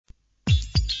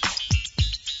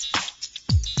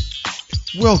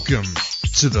Welcome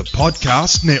to the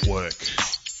Podcast Network.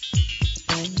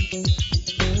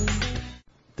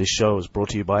 This show is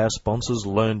brought to you by our sponsors,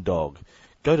 LearnDog.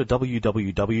 Go to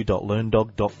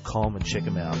www.learndog.com and check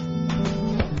them out.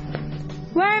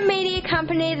 We're a media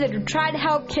company that will try to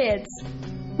help kids.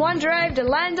 Wander over to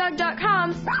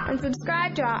learndog.com and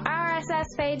subscribe to our RSS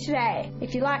feed today.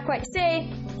 If you like what you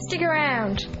see, stick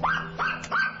around.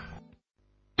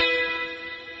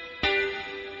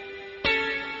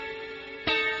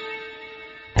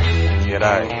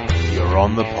 G'day, you're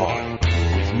on the pod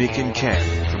with Mick and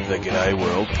Cam from the G'day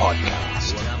World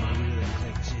podcast.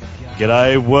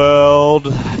 G'day world.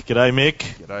 G'day Mick.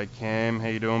 G'day Cam, how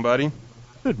you doing, buddy?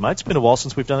 Good, mate. It's been a while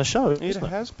since we've done a show, It hasn't it?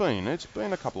 has been. It's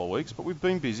been a couple of weeks, but we've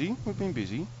been busy.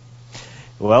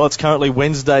 Well, it's currently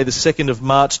Wednesday, the 2nd of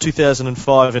March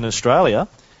 2005 in Australia.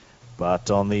 But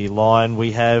on the line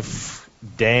we have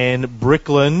Dan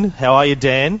Bricklin. How are you,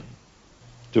 Dan?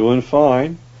 Doing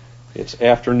fine. It's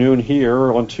afternoon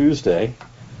here on Tuesday.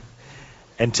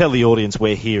 And tell the audience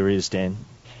where here is, Dan.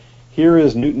 Here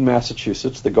is Newton,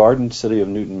 Massachusetts, the garden city of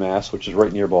Newton, Mass., which is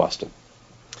right near Boston.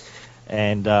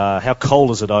 And how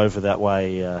cold is it over that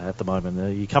way at the moment?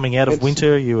 Are you coming out of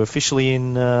winter? Are you officially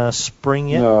in spring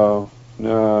yet? No.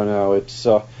 It's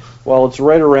it's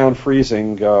right around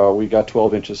freezing. We got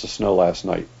 12 inches of snow last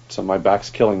night, so my back's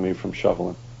killing me from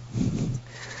shoveling.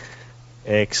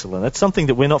 Excellent. That's something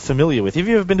that we're not familiar with. Have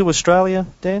you ever been to Australia,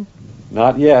 Dan?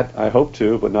 Not yet. I hope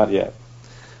to, but not yet.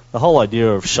 The whole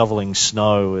idea of shoveling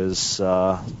snow is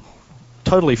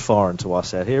totally foreign to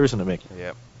us out here, isn't it, Mick?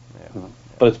 Yep.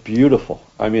 But it's beautiful.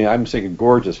 I mean, I'm seeing a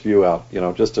gorgeous view out,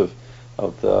 just of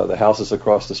the houses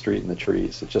across the street and the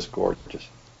trees. It's just gorgeous.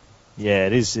 Yeah,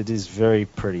 it is. It is very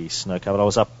pretty snow-covered. I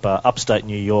was up upstate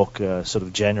New York sort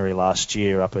of January last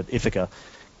year up at Ithaca,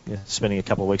 spending a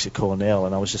couple of weeks at Cornell,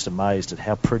 and I was just amazed at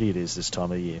how pretty it is this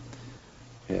time of year.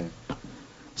 Yeah.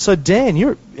 So, Dan,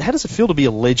 how does it feel to be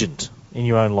a legend in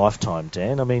your own lifetime,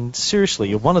 Dan? I mean, seriously,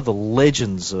 you're one of the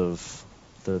legends of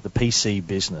the PC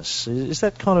business. Is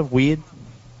that kind of weird?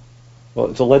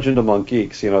 Well, it's a legend among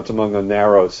geeks. It's among a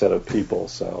narrow set of people.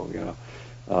 So,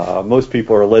 most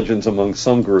people are legends among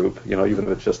some group, even if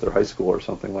it's just their high school or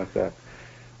something like that.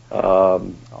 I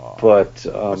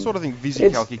sort of think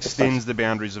VisiCalc extends the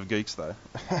boundaries of geeks, though.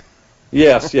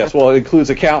 Yes. Well, it includes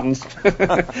accountants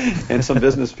and some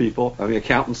business people. I mean,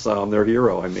 accountants, they're a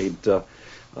hero. I made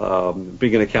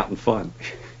being an accountant fun.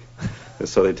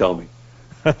 So they tell me.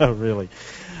 Really?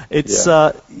 It's,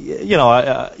 I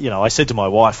said to my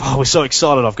wife, we're so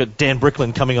excited, I've got Dan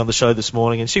Bricklin coming on the show this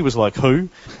morning, and she was like, who?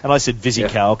 And I said,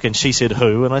 VisiCalc, and she said,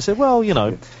 who? And I said, well,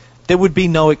 there would be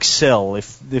no Excel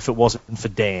if it wasn't for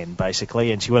Dan,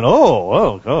 basically. And she went,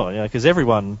 because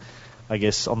everyone, I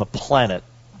guess, on the planet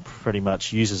pretty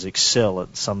much uses Excel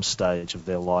at some stage of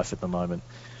their life at the moment.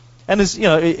 And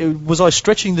was I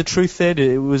stretching the truth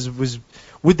there?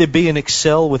 Would there be an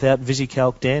Excel without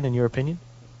VisiCalc, Dan, in your opinion?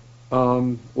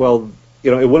 It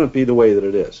wouldn't be the way that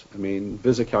it is. I mean,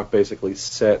 VisiCalc basically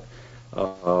set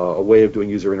a way of doing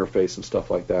user interface and stuff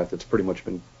like that that's pretty much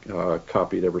been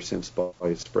copied ever since by a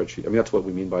spreadsheet. I mean, that's what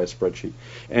we mean by a spreadsheet.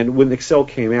 And when Excel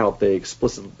came out, they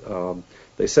explicitly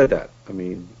they said that. I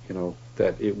mean,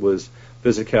 that it was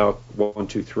VisiCalc 1,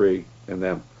 2, 3 and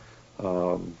them.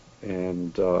 When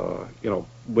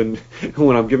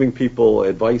I'm giving people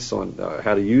advice on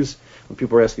how to use, when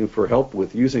people are asking for help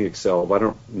with using Excel, if I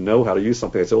don't know how to use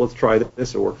something, I say, let's try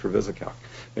this. It'll work for VisiCalc.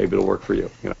 Maybe it'll work for you.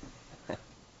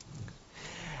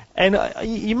 And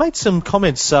you made some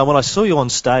comments when I saw you on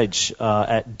stage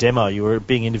at Demo. You were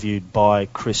being interviewed by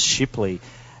Chris Shipley,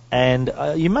 and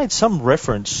you made some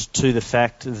reference to the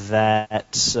fact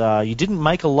that you didn't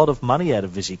make a lot of money out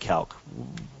of VisiCalc.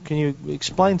 Can you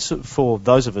explain for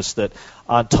those of us that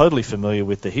aren't totally familiar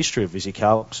with the history of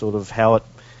VisiCalc, sort of how it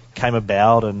came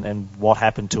about and what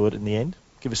happened to it in the end?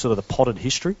 Give us sort of the potted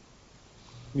history.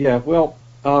 Yeah, well,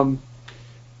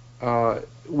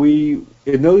 we,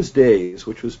 in those days,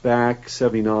 which was back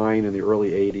 79 and the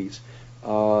early 80s,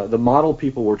 the model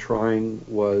people were trying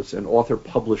was an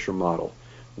author-publisher model,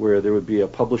 where there would be a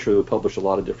publisher who would publish a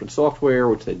lot of different software,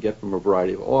 which they'd get from a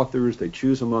variety of authors, they'd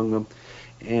choose among them.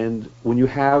 And when you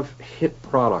have hit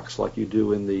products like you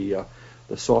do in the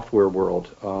software world,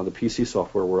 the PC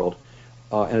software world,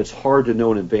 and it's hard to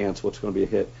know in advance what's going to be a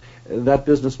hit, that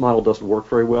business model doesn't work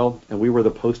very well, and we were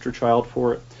the poster child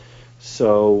for it.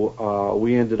 So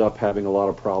we ended up having a lot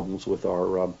of problems with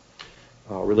our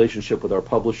relationship with our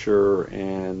publisher,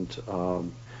 and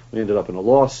we ended up in a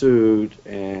lawsuit,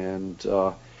 and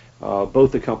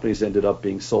both the companies ended up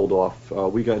being sold off.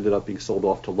 We ended up being sold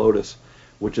off to Lotus,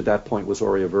 which at that point was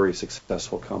already a very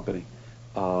successful company.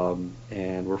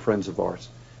 and were friends of ours.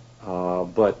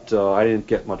 But I didn't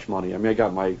get much money. I mean, I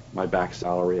got my back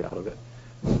salary out of it.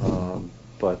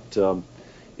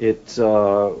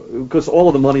 Because all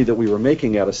of the money that we were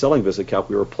making out of selling VisiCalc,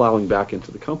 we were plowing back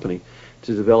into the company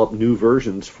to develop new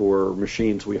versions for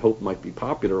machines we hoped might be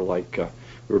popular. Like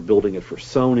we were building it for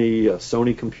Sony, a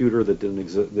Sony computer that didn't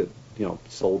exist, that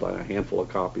sold a handful of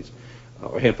copies,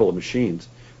 a handful of machines.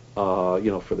 For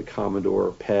the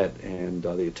Commodore PET and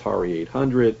the Atari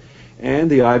 800 and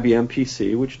the IBM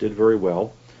PC, which did very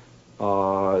well.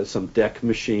 Some DEC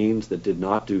machines that did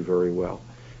not do very well.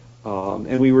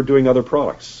 And we were doing other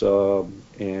products. So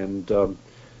when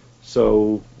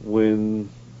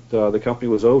the company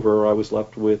was over, I was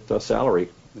left with a salary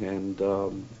and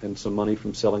some money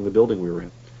from selling the building we were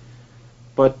in.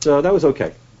 But that was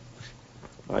okay.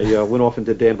 I went off and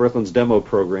did Dan Bricklin's demo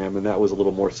program, and that was a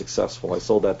little more successful. I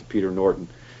sold that to Peter Norton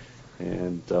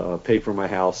and paid for my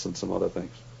house and some other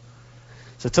things.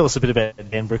 So tell us a bit about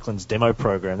Dan Bricklin's demo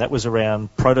program. That was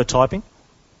around prototyping?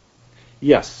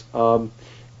 Yes.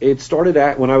 It started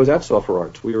when I was at Software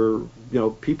Arts. We were,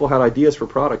 people had ideas for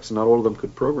products, and not all of them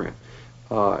could program.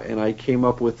 And I came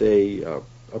up with a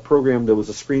program that was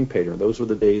a screen painter. Those were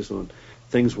the days when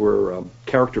things were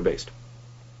character-based.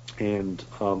 And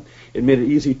it made it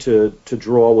easy to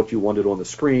draw what you wanted on the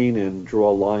screen and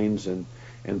draw lines and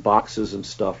boxes and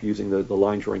stuff using the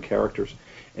line drawing characters,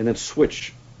 and then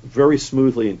switch very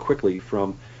smoothly and quickly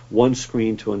from one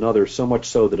screen to another, so much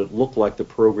so that it looked like the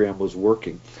program was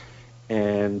working.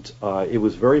 And it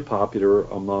was very popular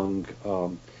among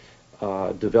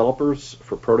developers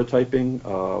for prototyping,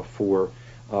 for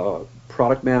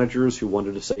product managers who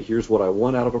wanted to say, here's what I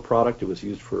want out of a product. It was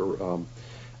used for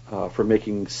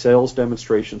making sales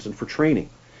demonstrations and for training.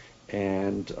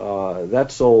 And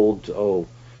that sold,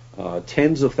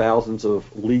 tens of thousands of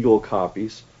legal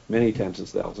copies, many tens of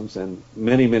thousands, and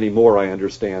many, many more, I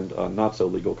understand, not so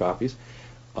legal copies.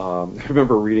 I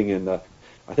remember reading in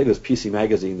I think it was PC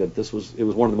Magazine that it was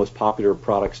one of the most popular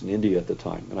products in India at the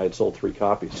time, and I had sold 3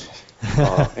 copies.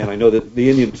 And I know that the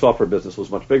Indian software business was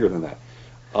much bigger than that.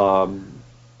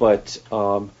 But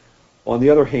on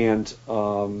the other hand,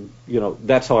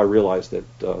 that's how I realized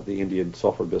that the Indian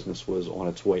software business was on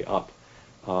its way up.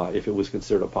 If it was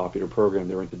considered a popular program,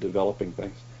 they're into developing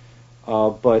things.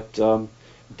 But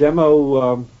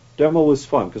demo was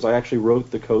fun because I actually wrote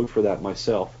the code for that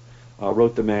myself.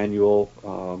 Wrote the manual,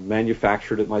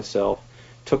 manufactured it myself,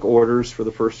 took orders for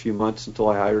the first few months until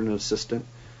I hired an assistant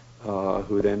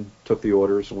who then took the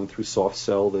orders and went through soft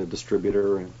sell, the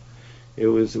distributor, and it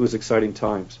was exciting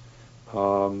times.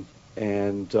 But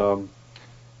then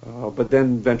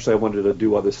eventually I wanted to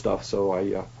do other stuff, so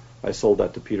I sold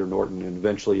that to Peter Norton, and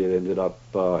eventually it ended up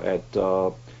at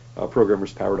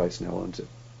Programmer's Paradise now owns it.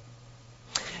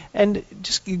 And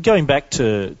just going back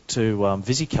to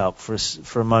VisiCalc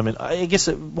for a moment, I guess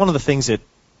one of the things that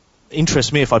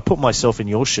interests me, if I put myself in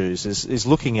your shoes, is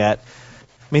looking at,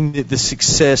 the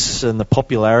success and the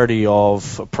popularity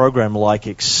of a program like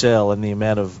Excel and the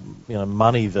amount of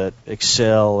money that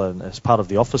Excel and as part of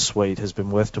the Office suite has been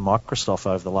worth to Microsoft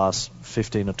over the last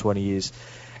 15 or 20 years.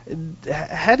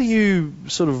 How do you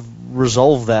sort of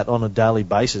resolve that on a daily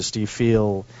basis? Do you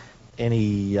feel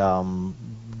any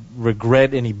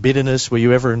regret, any bitterness? Were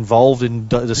you ever involved in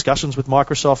discussions with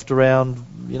Microsoft around,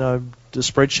 the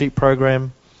spreadsheet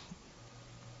program?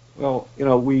 Well,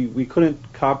 we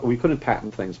couldn't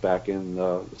patent things back in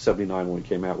 '79 when we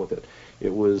came out with it.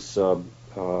 It was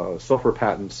software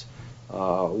patents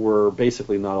were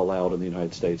basically not allowed in the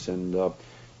United States, and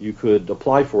you could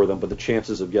apply for them, but the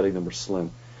chances of getting them were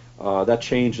slim. That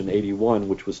changed in '81,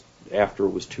 which was after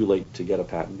it was too late to get a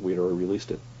patent. We'd already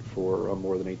released it for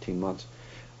more than 18 months.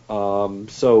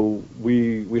 So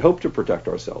we hoped to protect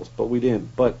ourselves, but we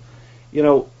didn't. But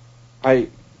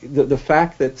the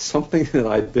fact that something that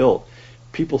I built,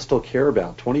 people still care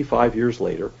about 25 years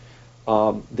later,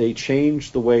 they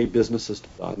change the way business is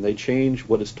done. They change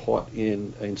what is taught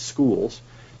in schools.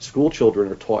 School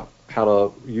children are taught how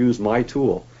to use my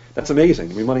tool. That's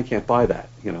amazing. money can't buy that,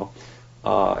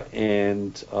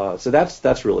 So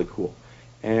that's really cool.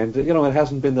 And it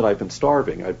hasn't been that I've been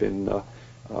starving. I've been the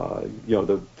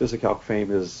VisiCalc fame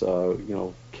has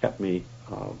kept me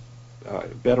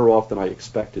better off than I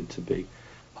expected to be,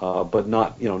 but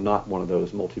not one of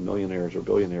those multimillionaires or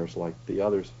billionaires like the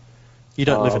others. You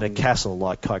don't live in a castle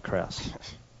like Kai Krause.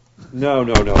 No,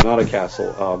 not a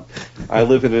castle. I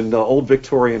live in an old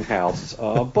Victorian house,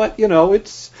 but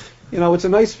it's a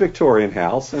nice Victorian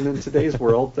house, and in today's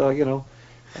world,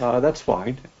 that's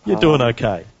fine. You're doing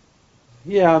okay.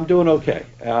 Yeah, I'm doing okay.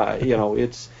 I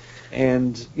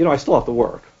still have to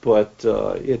work, but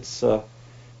it's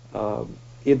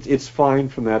It's fine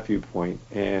from that viewpoint,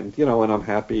 and and I'm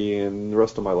happy, and the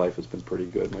rest of my life has been pretty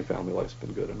good. My family life's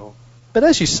been good and all. But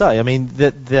as you say, I mean,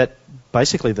 that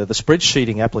basically the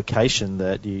spreadsheeting application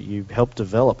that you helped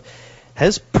develop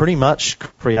has pretty much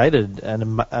created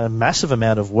a massive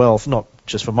amount of wealth, not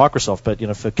just for Microsoft, but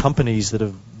for companies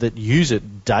that use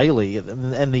it daily,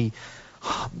 and the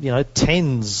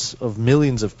tens of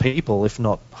millions of people, if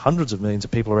not hundreds of millions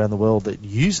of people around the world that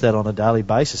use that on a daily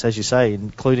basis, as you say,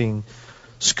 including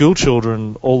school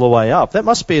children all the way up. That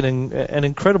must be an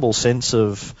incredible sense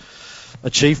of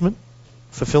achievement,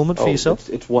 fulfillment for yourself.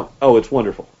 It's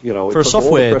wonderful. For a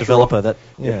software developer,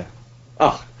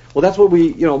 well, that's what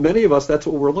many of us, that's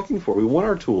what we're looking for. We want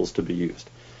our tools to be used.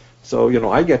 So,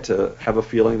 I get to have a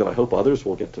feeling that I hope others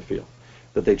will get to feel,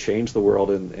 that they change the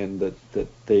world and that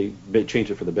they may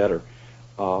change it for the better,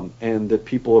 and that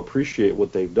people appreciate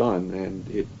what they've done,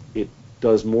 and it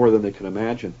does more than they can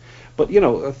imagine. But,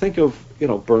 think of,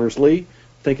 Berners-Lee,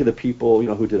 think of the people,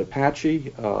 who did Apache,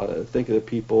 think of the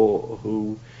people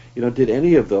who, did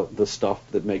any of the stuff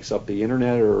that makes up the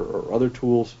internet or other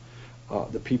tools,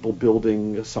 the people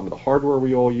building some of the hardware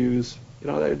we all use.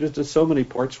 There's just so many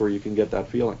parts where you can get that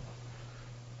feeling.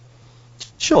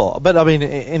 Sure, but I mean,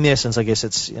 in the essence, I guess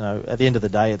it's at the end of the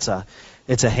day, it's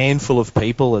a handful of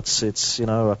people. It's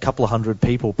a couple of hundred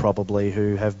people probably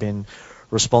who have been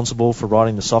responsible for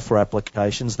writing the software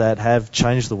applications that have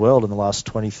changed the world in the last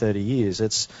 20, 30 years.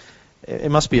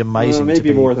 It must be amazing.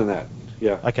 Maybe more than that.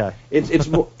 Yeah. Okay.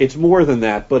 It's more than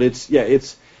that, but it's a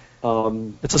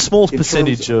small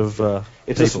percentage of.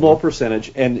 It's a small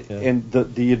percentage, and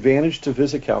the advantage to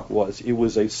VisiCalc was it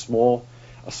was a small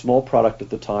product at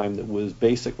the time that was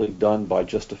basically done by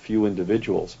just a few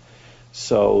individuals,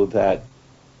 so that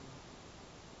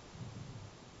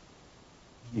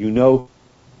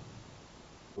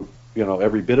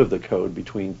every bit of the code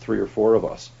between 3 or 4 of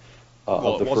us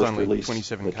of the first release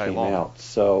that came out.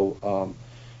 So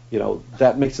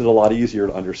that makes it a lot easier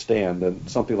to understand than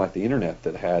something like the internet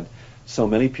that had so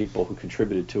many people who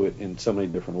contributed to it in so many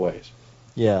different ways.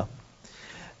 Yeah.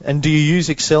 And do you use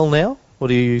Excel now, or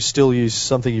do you still use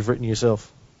something you've written yourself?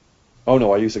 Oh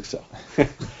no, I use Excel,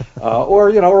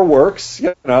 or Works,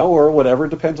 or whatever. It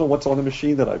depends on what's on the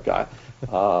machine that I've got.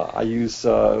 I use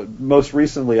most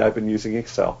recently I've been using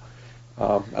Excel.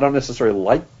 I don't necessarily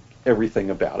like everything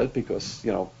about it because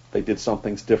they did some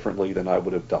things differently than I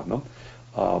would have done them,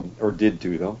 or did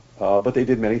do them. But they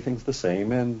did many things the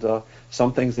same, and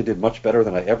some things they did much better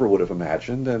than I ever would have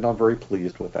imagined, and I'm very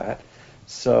pleased with that.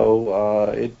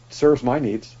 So it serves my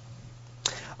needs.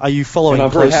 Are you following?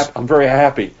 And I'm very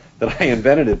happy that I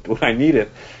invented it when I need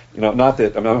it. Not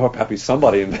that I'm happy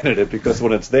somebody invented it, because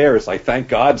when it's there, it's like, thank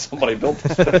God somebody built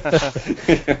this.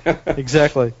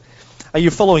 Exactly. Are you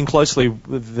following closely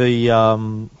with the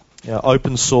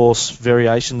open source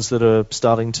variations that are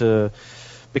starting to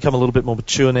become a little bit more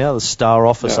mature now? The Star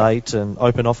Office 8 and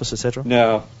Open Office, etc.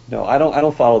 No, I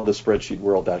don't follow the spreadsheet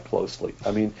world that closely.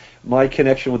 I mean, my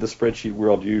connection with the spreadsheet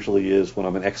world usually is when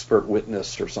I'm an expert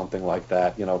witness or something like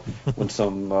that. When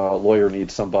some lawyer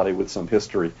needs somebody with some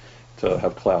history to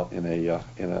have clout in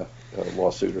a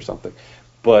lawsuit or something.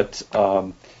 But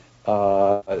I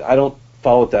don't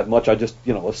follow it that much. I just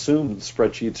assume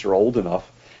spreadsheets are old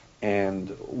enough, and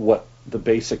what the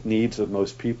basic needs of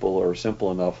most people are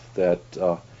simple enough that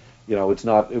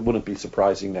it wouldn't be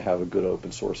surprising to have a good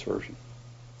open source version.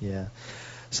 Yeah.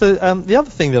 So the other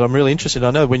thing that I'm really interested in,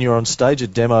 I know when you were on stage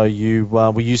at demo, you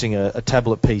were using a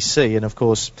tablet PC, and of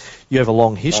course you have a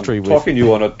long history with. I'm talking to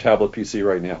you on a tablet PC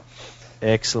right now.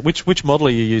 Excellent. Which model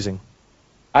are you using?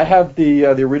 I have the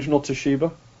original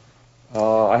Toshiba.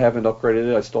 I haven't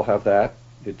upgraded it. I still have that.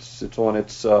 It's on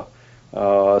its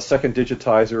second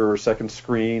digitizer or second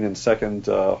screen and second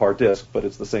hard disk, but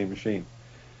it's the same machine.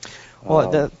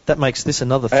 Well, that makes this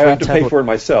another. I have to pay for it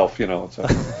myself, So.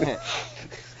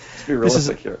 Let's be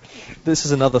realistic here. This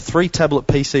is another 3-tablet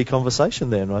PC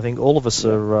conversation. Then I think all of us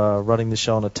are running the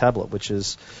show on a tablet, which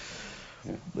is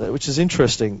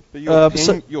interesting. But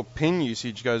your pen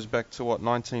usage goes back to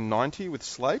 1990 with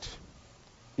Slate?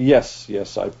 Yes.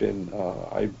 I've been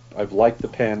I've liked the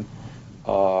pen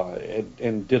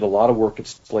and did a lot of work at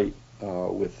Slate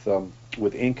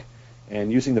with ink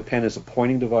and using the pen as a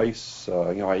pointing device.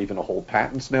 I even hold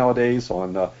patents nowadays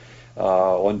on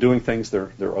doing things.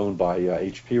 They're owned by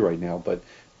HP right now, but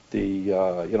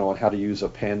on how to use a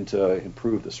pen to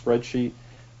improve the spreadsheet.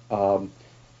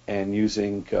 And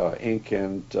using ink,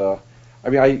 and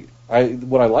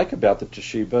what I like about the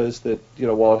Toshiba is that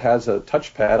while it has a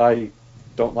touchpad, I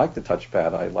don't like the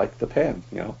touchpad. I like the pen,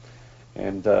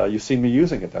 and you've seen me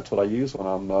using it. That's what I use when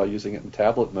I'm using it in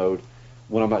tablet mode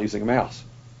when I'm not using a mouse.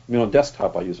 I mean, on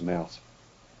desktop I use a mouse.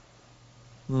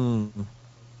 And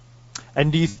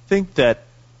do you think that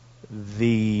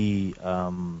the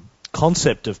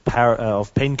concept of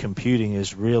pen computing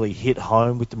has really hit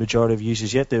home with the majority of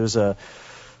users yet? There's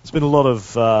been a lot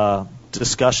of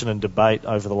discussion and debate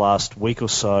over the last week or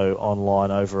so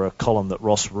online over a column that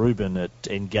Ross Rubin at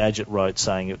Engadget wrote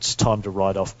saying it's time to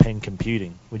write off pen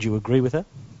computing. Would you agree with that?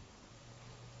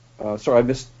 Sorry, I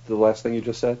missed the last thing you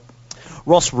just said.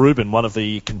 Ross Rubin, one of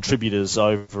the contributors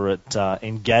over at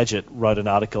Engadget, wrote an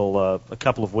article a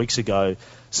couple of weeks ago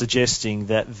suggesting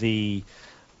that the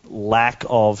lack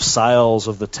of sales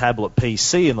of the tablet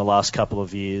PC in the last couple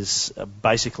of years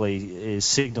basically is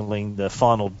signalling the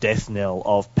final death knell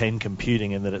of pen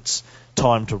computing and that it's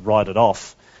time to write it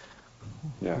off.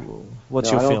 Yeah.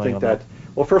 What's your feeling on that?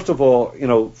 Well, first of all,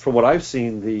 from what I've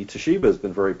seen, the Toshiba has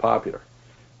been very popular.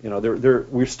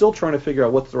 We're still trying to figure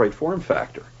out what's the right form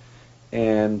factor.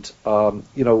 And,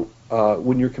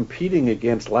 when you're competing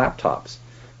against laptops,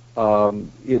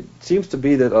 it seems to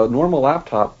be that a normal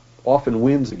laptop often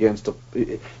wins against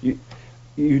you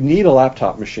need a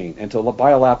laptop machine, and to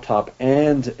buy a laptop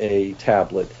and a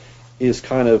tablet is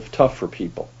kind of tough for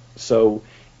people. So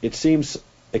it seems,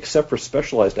 except for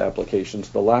specialized applications,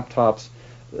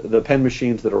 the pen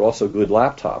machines that are also good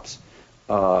laptops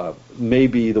may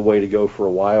be the way to go for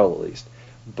a while at least.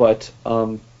 But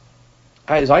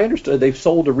as I understood, they've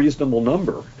sold a reasonable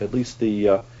number, at least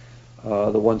the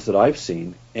ones that I've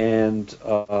seen, and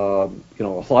a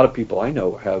lot of people I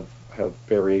know have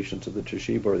variations of the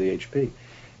Toshiba or the HP,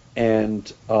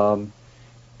 and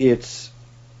it's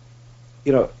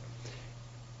the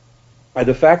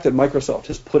fact that Microsoft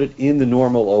has put it in the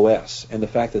normal OS, and the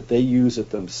fact that they use it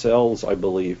themselves, I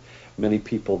believe many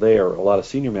people there, a lot of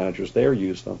senior managers there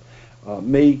use them,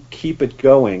 may keep it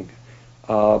going,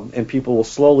 and people will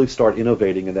slowly start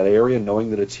innovating in that area,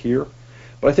 knowing that it's here.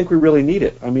 But I think we really need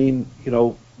it. I mean,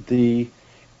 the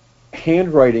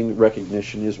handwriting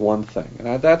recognition is one thing,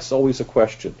 and that's always a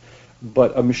question.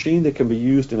 But a machine that can be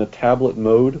used in a tablet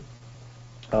mode,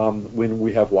 when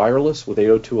we have wireless with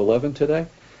 802.11 today,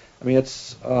 I mean,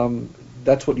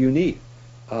 that's what you need.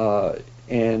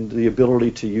 And the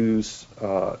ability to use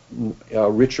a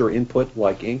richer input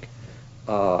like ink.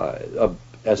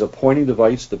 As a pointing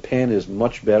device, the pen is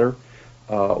much better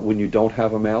when you don't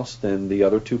have a mouse than the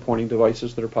other two pointing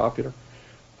devices that are popular.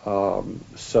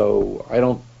 So I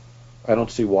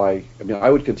don't see why. I mean, I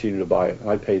would continue to buy it, and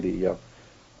I'd pay the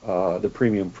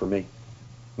premium for me.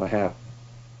 I have.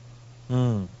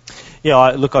 Yeah,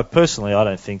 I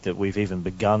don't think that we've even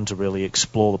begun to really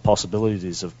explore the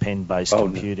possibilities of pen-based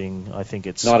computing. No. I think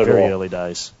it's very early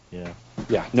days. Yeah.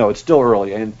 Yeah, no, it's still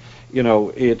early, and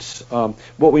it's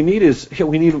what we need is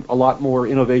a lot more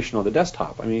innovation on the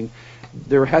desktop. I mean,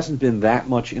 there hasn't been that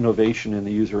much innovation in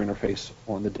the user interface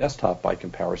on the desktop by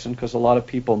comparison, because a lot of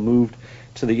people moved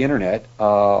to the internet.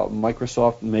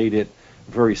 Microsoft made it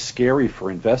very scary for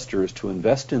investors to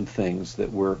invest in things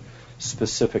that were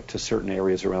specific to certain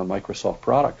areas around Microsoft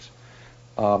products.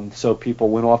 So people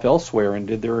went off elsewhere and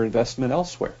did their investment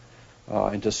elsewhere,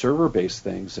 into server-based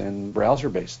things and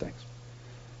browser-based things.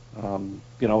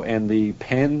 And the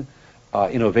pen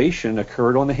innovation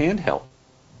occurred on the handheld.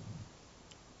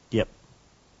 Yep.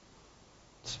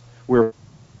 Where,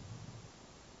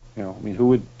 who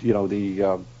would,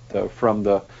 from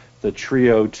the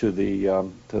Trio to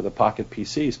the Pocket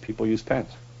PCs, people use pens.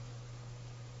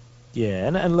 Yeah,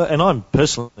 and I'm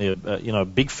personally a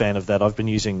big fan of that. I've been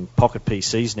using Pocket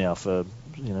PCs now for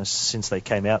since they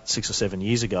came out 6 or 7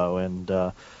 years ago, and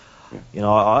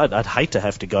I'd hate to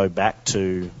have to go back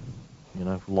to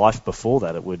life before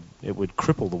that. It would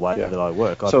cripple the way that I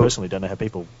work. I personally don't know how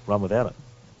people run without it.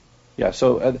 Yeah,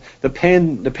 so the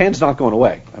pen's not going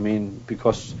away. I mean,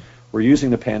 because we're using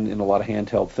the pen in a lot of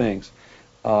handheld things.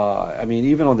 I mean,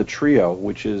 even on the Trio,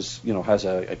 which is has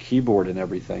a keyboard and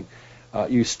everything.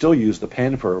 You still use the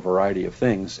pen for a variety of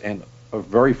things, and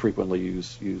very frequently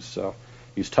use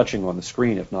touching on the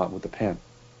screen, if not with the pen.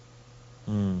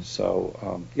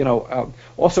 So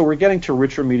also we're getting to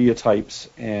richer media types,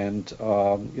 and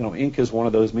ink is one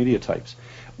of those media types.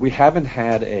 We haven't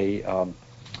had a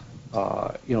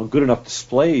good enough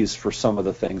displays for some of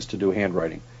the things to do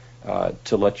handwriting,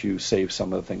 to let you save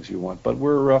some of the things you want, but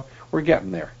we're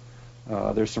getting there.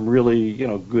 There's some really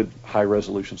good high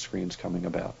resolution screens coming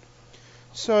about.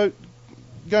 So,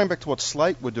 going back to what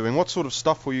Slate were doing, what sort of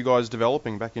stuff were you guys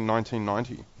developing back in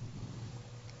 1990?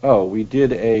 Oh, we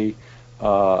did an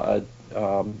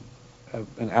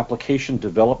application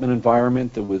development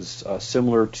environment that was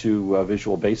similar to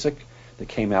Visual Basic, that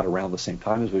came out around the same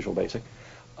time as Visual Basic,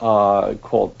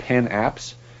 called Pen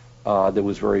Apps. that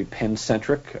was very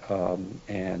pen-centric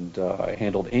and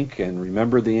handled ink and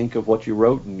remembered the ink of what you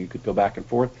wrote, and you could go back and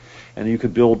forth, and you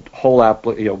could build whole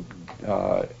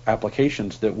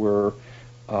applications that were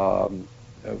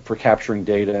for capturing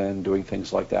data and doing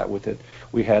things like that with it.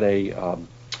 We had a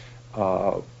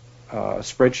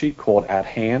spreadsheet called At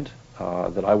Hand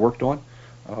that I worked on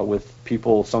with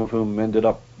people, some of whom ended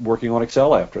up working on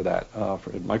Excel after that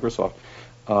for Microsoft.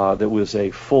 That was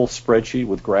a full spreadsheet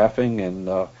with graphing and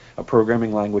a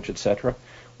programming language, etc.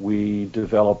 We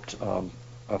developed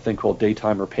a thing called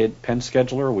Daytimer Pen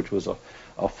Scheduler, which was a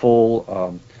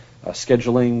full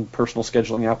personal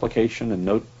scheduling application and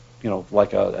note,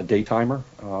 like a daytimer,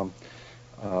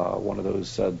 one of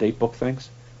those date book things.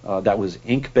 That was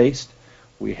ink-based.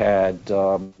 We had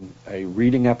a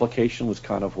reading application, was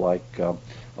kind of like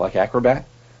Acrobat.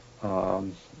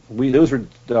 Those were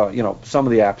some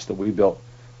of the apps that we built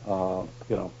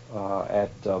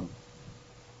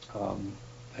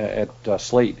at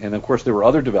Slate, and of course there were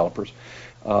other developers.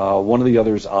 One of the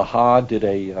others, AHA, did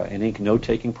an ink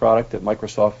note-taking product that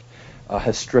Microsoft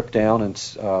has stripped down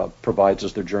and provides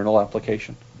as their journal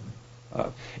application.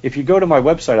 If you go to my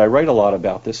website, I write a lot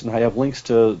about this, and I have links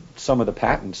to some of the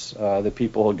patents that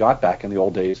people had got back in the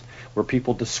old days, where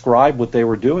people describe what they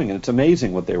were doing, and it's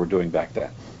amazing what they were doing back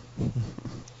then.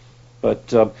 But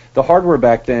the hardware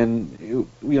back then,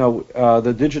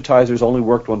 the digitizers only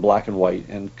worked on black and white,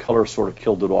 and color sort of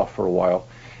killed it off for a while.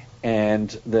 And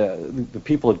the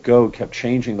people at Go kept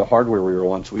changing the hardware we were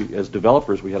on, so as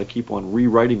developers, we had to keep on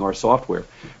rewriting our software,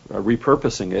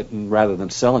 repurposing it, and rather than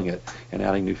selling it and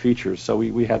adding new features. So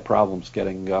we had problems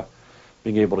being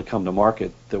able to come to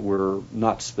market that were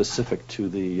not specific to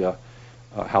the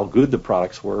how good the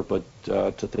products were, but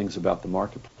to things about the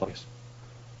marketplace.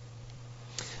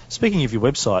 Speaking of your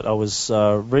website, I was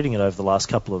reading it over the last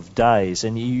couple of days,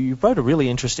 and you wrote a really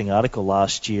interesting article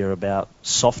last year about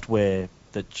software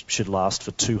that should last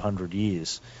for 200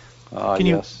 years.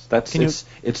 Yes,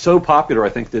 it's so popular. I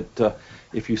think that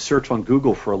if you search on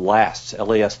Google for lasts,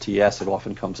 LASTS, it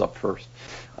often comes up first.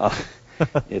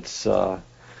 So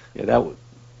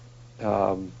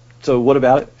what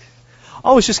about it?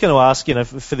 I was just going to ask,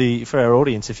 for our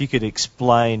audience, if you could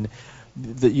explain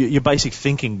your basic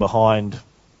thinking behind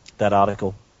that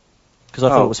article, because I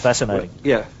thought it was fascinating.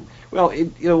 Yeah. Well,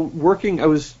 I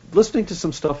was listening to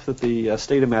some stuff that the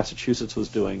state of Massachusetts was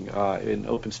doing in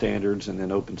open standards and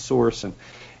then open source, and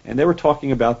they were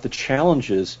talking about the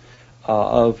challenges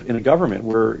in a government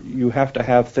where you have to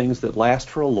have things that last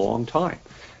for a long time,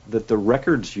 that the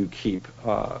records you keep,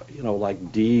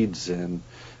 like deeds and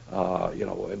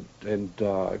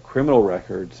criminal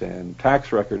records and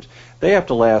tax records, they have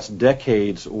to last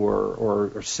decades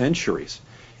or centuries.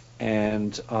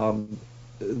 And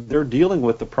they're dealing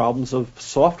with the problems of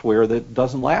software that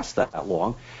doesn't last that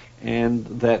long, and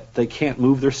that they can't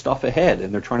move their stuff ahead,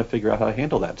 and they're trying to figure out how to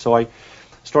handle that. So I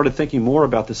started thinking more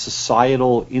about the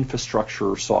societal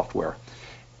infrastructure software,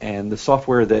 and the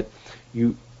software that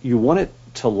you want it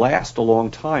to last a long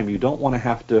time. You don't want to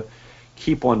have to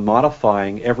keep on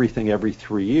modifying everything every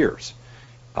 3 years.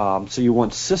 So you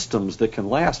want systems that can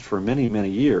last for many, many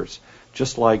years,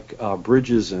 just like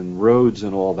bridges and roads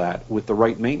and all that, with the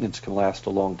right maintenance, can last a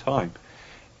long time.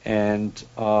 And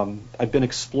I've been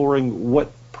exploring what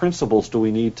principles do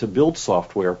we need to build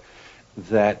software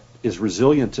that is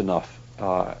resilient enough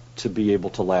to be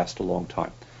able to last a long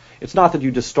time. It's not that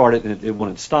you just start it and it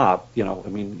wouldn't stop. You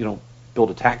don't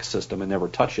build a tax system and never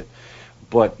touch it.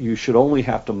 But you should only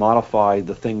have to modify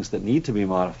the things that need to be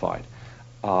modified.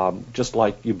 Just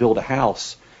like you build a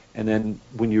house, and then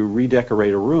when you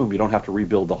redecorate a room, you don't have to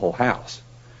rebuild the whole house.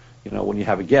 When you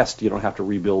have a guest, you don't have to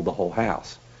rebuild the whole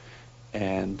house.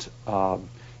 And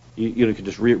you can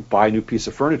just buy a new piece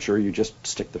of furniture. You just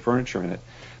stick the furniture in it.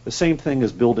 The same thing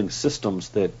as building systems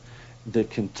that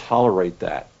can tolerate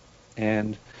that.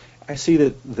 And I see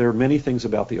that there are many things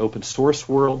about the open source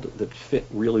world that fit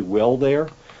really well there.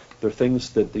 There are things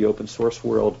that the open source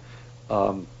world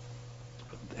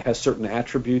has certain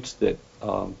attributes that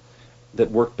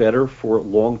work better for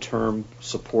long-term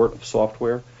support of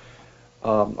software. I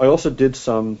also did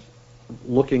some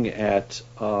looking at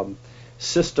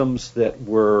systems that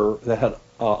had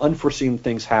unforeseen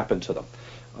things happen to them.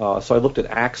 So I looked at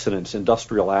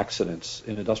industrial accidents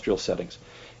in industrial settings,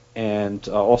 and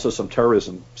also some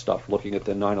terrorism stuff, looking at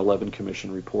the 9/11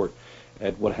 Commission report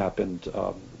at what happened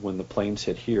when the planes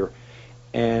hit here,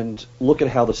 and look at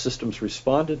how the systems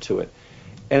responded to it.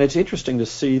 And it's interesting to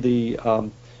see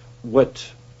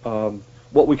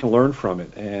what we can learn from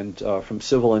it, and from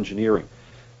civil engineering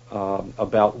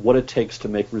about what it takes to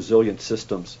make resilient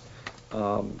systems,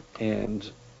 and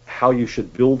how you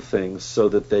should build things so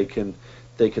that they can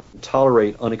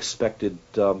tolerate unexpected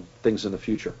things in the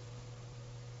future.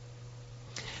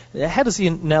 How does the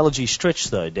analogy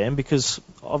stretch, though, Dan? Because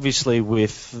obviously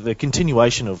with the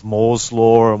continuation of Moore's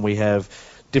law, and we have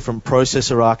different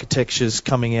processor architectures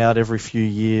coming out every few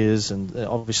years, and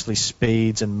obviously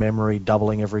speeds and memory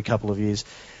doubling every couple of years,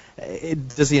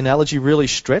 does the analogy really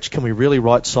stretch? Can we really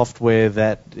write software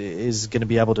that is going to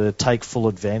be able to take full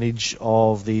advantage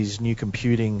of these new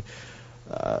computing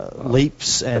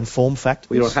leaps and form factors?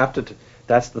 We don't have to.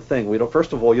 That's the thing. We don't.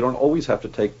 First of all, you don't always have to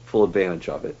take full advantage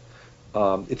of it.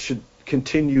 It should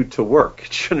continue to work.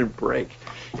 It shouldn't break.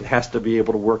 It has to be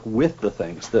able to work with the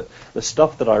things. The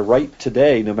stuff that I write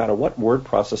today, no matter what word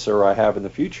processor I have in the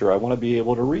future, I want to be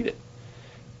able to read it.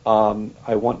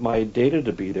 I want my data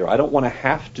to be there. I don't want to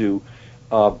have to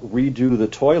redo the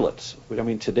toilets. I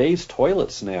mean, today's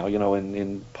toilets now,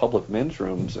 in public men's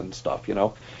rooms and stuff,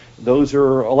 those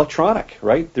are electronic,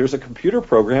 right? There's a computer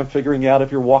program figuring out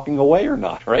if you're walking away or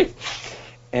not, right?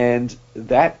 And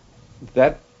that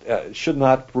should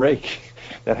not break.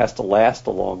 That has to last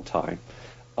a long time.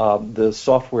 The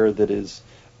software that is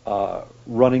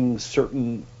running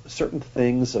certain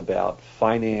things about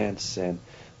finance and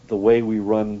the way we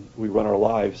run our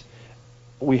lives,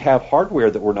 we have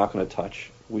hardware that we're not going to touch.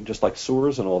 We just like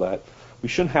sewers and all that. We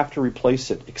shouldn't have to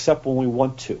replace it except when we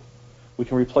want to. We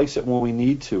can replace it when we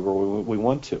need to or when we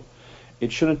want to.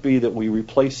 It shouldn't be that we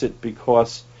replace it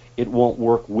because it won't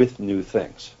work with new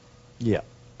things. Yeah.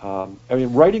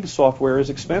 Writing software is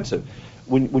expensive.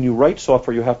 When you write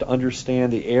software, you have to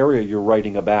understand the area you're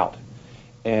writing about.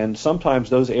 And sometimes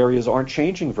those areas aren't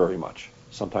changing very much.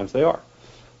 Sometimes they are.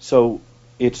 So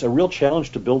it's a real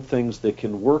challenge to build things that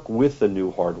can work with the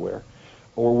new hardware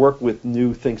or work with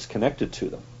new things connected to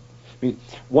them. I mean,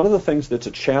 one of the things that's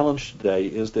a challenge today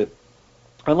is that,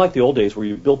 unlike the old days where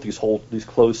you built these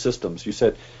closed systems, you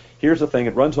said, here's the thing,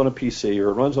 it runs on a PC or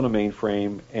it runs on a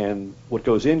mainframe, and what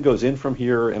goes in from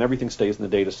here, and everything stays in the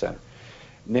data center.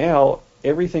 Now,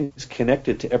 everything's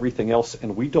connected to everything else,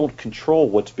 and we don't control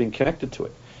what's being connected to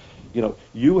it.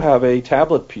 You have a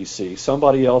tablet PC,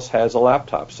 somebody else has a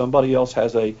laptop, somebody else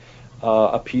has a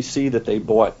PC that they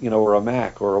bought, or a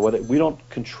Mac, or what. We don't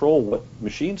control what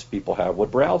machines people have,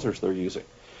 what browsers they're using.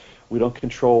 We don't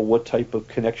control what type of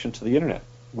connection to the internet.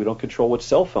 We don't control what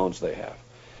cell phones they have.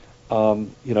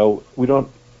 We don't.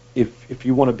 If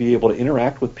you want to be able to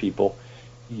interact with people,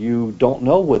 you don't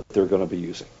know what they're going to be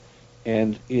using,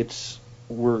 and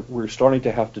we're starting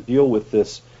to have to deal with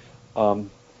this.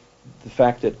 The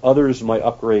fact that others might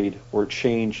upgrade or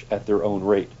change at their own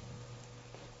rate.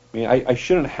 I mean, I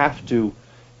shouldn't have to.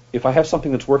 If I have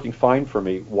something that's working fine for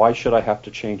me, why should I have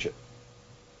to change it?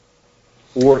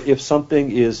 Or if something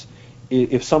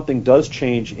does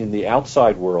change in the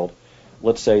outside world,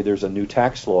 let's say there's a new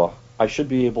tax law, I should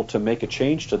be able to make a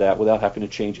change to that without having to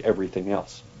change everything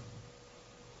else.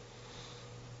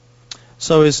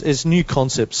 So as new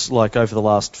concepts, like over the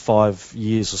last 5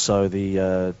 years or so,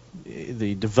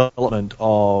 the development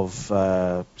of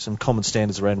some common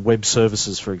standards around web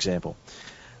services, for example.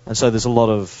 And so there's a lot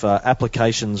of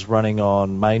applications running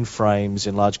on mainframes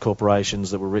in large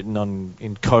corporations that were written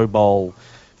in COBOL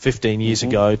 15 years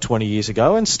ago, 20 years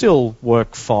ago, and still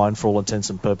work fine for all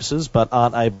intents and purposes, but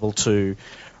aren't able to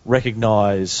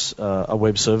recognize a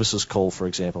web services call, for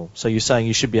example. So you're saying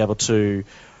you should be able to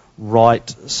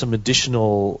write some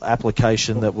additional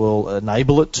application that will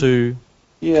enable it to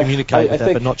communicate with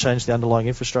that, but not change the underlying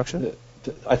infrastructure?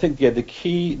 I think the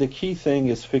key thing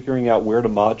is figuring out where to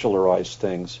modularize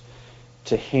things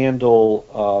to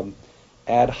handle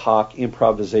ad hoc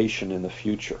improvisation in the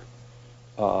future.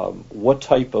 What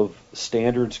type of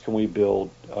standards can we build?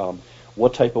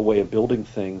 What type of way of building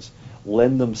things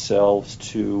lend themselves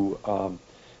to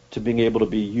being able to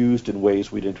be used in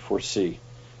ways we didn't foresee,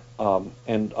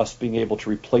 and us being able to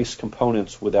replace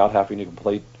components without having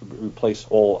to replace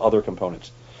all other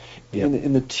components. Yep.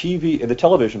 In the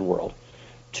television world,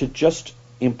 to just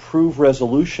improve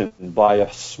resolution by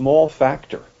a small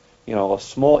factor, a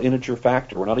small integer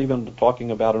factor. We're not even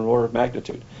talking about an order of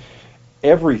magnitude.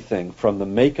 Everything from the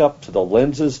makeup to the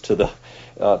lenses to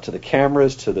the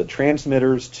cameras to the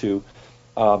transmitters to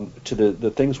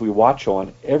the things we watch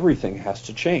on, everything has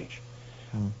to change.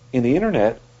 In the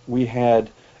internet, we had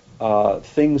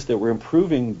things that were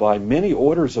improving by many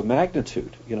orders of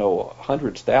magnitude,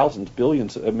 hundreds, thousands,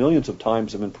 billions, millions of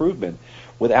times of improvement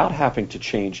without having to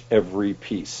change every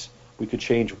piece. We could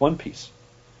change one piece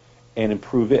and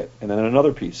improve it, and then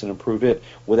another piece and improve it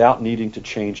without needing to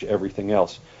change everything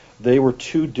else. They were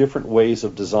two different ways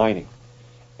of designing,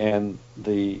 and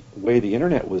the way the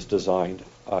internet was designed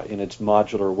in its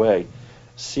modular way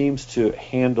seems to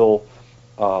handle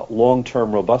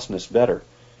long-term robustness better.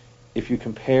 If you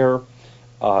compare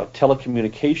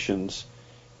telecommunications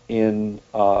in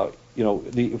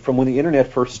from when the internet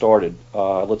first started,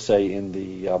 let's say in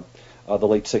the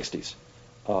late 60s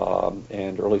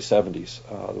and early 70s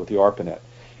with the ARPANET,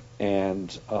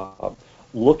 and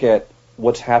look at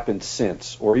what's happened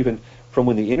since, or even from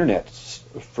when the internet,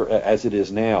 as it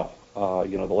is now,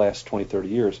 the last 20, 30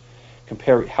 years,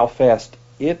 compare how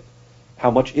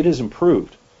much it has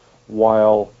improved,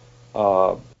 while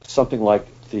something like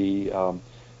the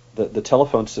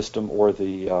telephone system or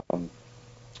the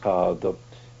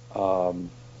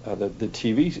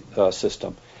TV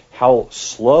system, how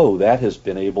slow that has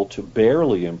been able to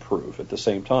barely improve at the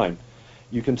same time.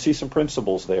 You can see some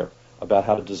principles there about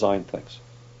how to design things.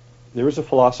 There is a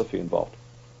philosophy involved.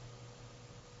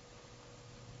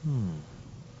 And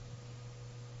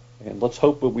let's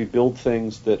hope that we build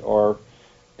things that are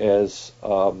as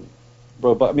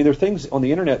robust. I mean, there are things on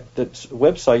the internet, that's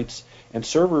websites and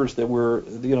servers that were,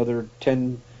 they're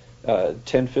 10,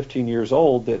 15 years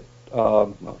old, that,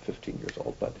 not 15 years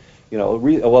old, but,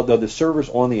 the servers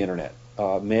on the internet,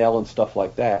 mail and stuff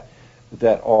like that,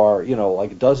 that are,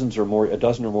 like a dozen or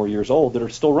more years old, that are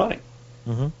still running,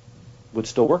 would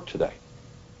still work today.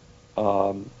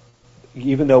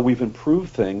 Even though we've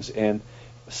improved things and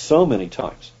so many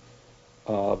times,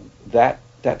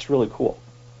 that's really cool.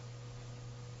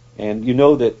 And you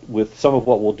know that with some of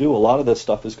what we'll do, a lot of this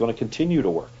stuff is going to continue to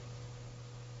work.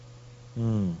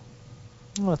 Well,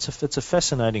 it's a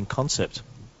fascinating concept.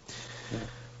 Yeah.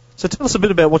 So tell us a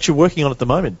bit about what you're working on at the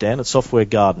moment, Dan, at Software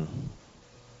Garden.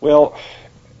 Well,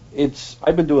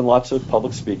 I've been doing lots of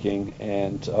public speaking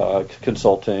and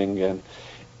consulting, and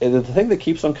the thing that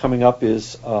keeps on coming up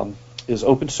is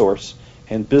open source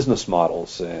and business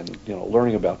models, and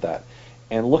learning about that.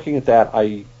 And looking at that,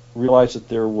 I realized that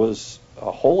there was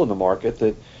a hole in the market,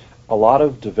 that a lot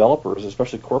of developers,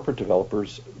 especially corporate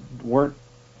developers,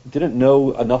 didn't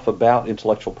know enough about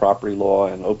intellectual property law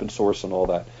and open source and all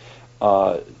that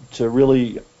to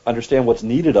really understand what's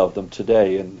needed of them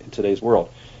today in today's world,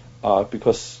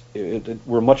 because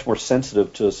we're much more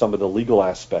sensitive to some of the legal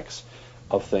aspects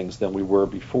of things than we were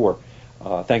before,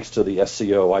 thanks to the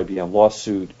SCO IBM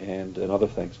lawsuit and other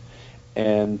things.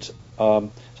 And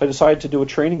so I decided to do a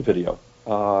training video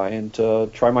and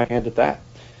try my hand at that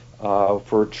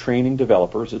for training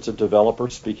developers. It's a developer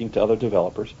speaking to other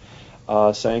developers,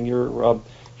 saying,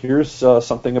 here's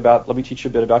something about, let me teach you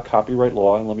a bit about copyright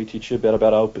law, and let me teach you a bit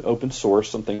about open source,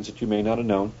 some things that you may not have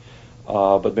known,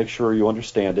 but make sure you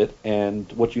understand it,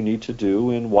 and what you need to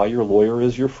do, and why your lawyer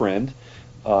is your friend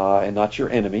and not your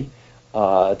enemy,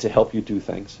 to help you do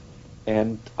things.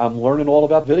 And I'm learning all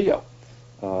about video.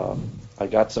 I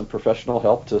got some professional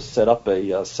help to set up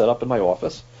in my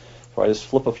office. So I just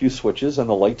flip a few switches and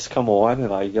the lights come on,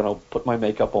 and I put my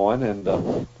makeup on, and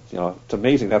it's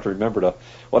amazing to have to remember to.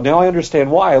 Well, now I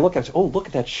understand why. I look at look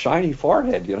at that shiny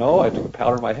forehead. I have to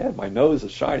powder my head. My nose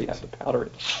is shiny. I have to powder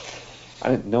it. I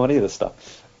didn't know any of this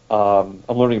stuff. I'm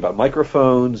learning about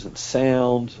microphones and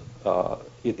sound.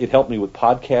 It helped me with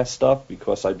podcast stuff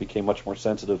because I became much more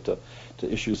sensitive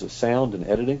to issues of sound and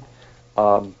editing.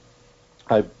 I'm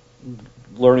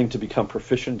learning to become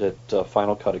proficient at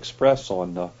Final Cut Express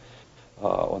on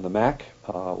the Mac,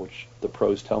 which the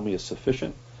pros tell me is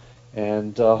sufficient.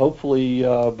 And hopefully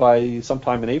by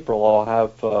sometime in April, I'll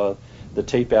have the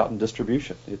tape out in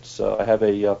distribution. I have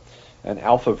an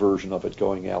alpha version of it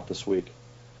going out this week.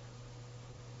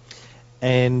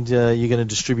 And you're going to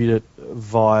distribute it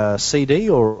via CD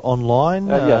or online?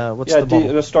 What's the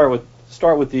model?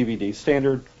 Start with DVD.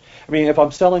 Standard. I mean, if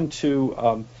I'm selling to,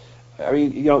 I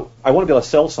want to be able to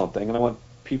sell something, and I want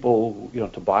people,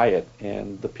 to buy it.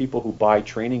 And the people who buy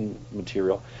training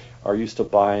material are used to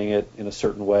buying it in a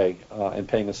certain way and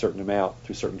paying a certain amount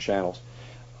through certain channels,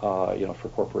 for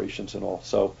corporations and all.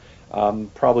 So I'm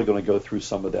probably going to go through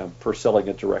some of them for selling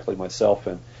it directly myself,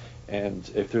 and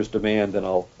if there's demand, then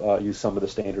I'll use some of the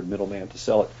standard middleman to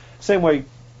sell it. Same way,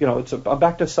 I'm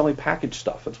back to selling packaged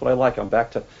stuff. That's what I like. I'm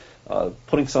back to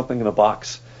putting something in a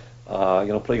box,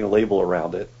 putting a label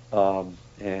around it,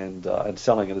 and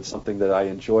selling it. It's something that I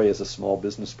enjoy as a small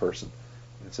business person.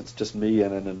 It's just me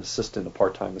and an assistant, a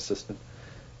part-time assistant,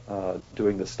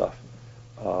 doing this stuff,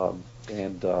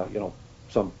 and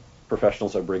some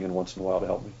professionals I bring in once in a while to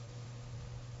help me.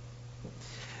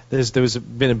 There's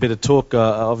been a bit of talk,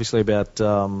 obviously, about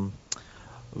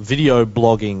video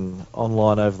blogging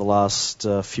online over the last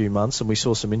few months, and we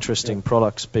saw some interesting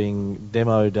products being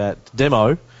demoed at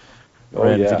Demo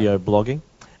around video blogging.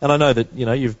 And I know that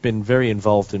you've been very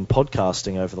involved in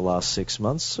podcasting over the last 6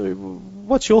 months. So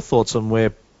what's your thoughts on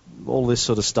where all this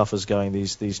sort of stuff is going,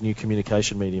 these new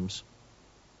communication mediums?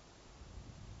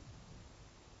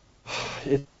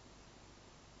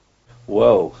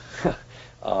 Whoa.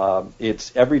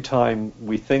 It's every time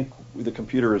we think the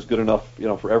computer is good enough,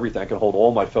 for everything. I can hold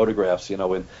all my photographs, in a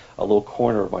little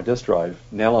corner of my disk drive.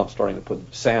 Now I'm starting to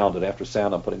put sound, and after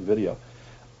sound, I'm putting video.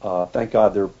 Thank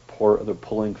God they're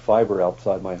pulling fiber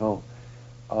outside my home.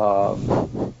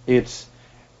 It's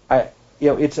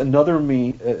another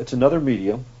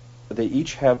medium. They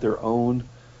each have their own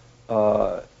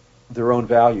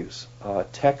values.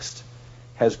 Text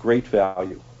has great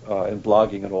value. And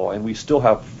blogging and all, and we still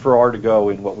have far to go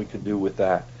in what we can do with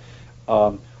that.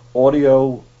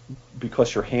 Audio,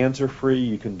 because your hands are free,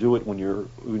 you can do it when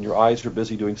your eyes are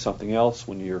busy doing something else,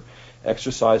 when you're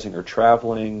exercising or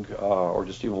traveling, or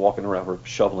just even walking around or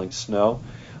shoveling snow.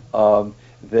 I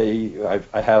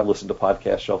have listened to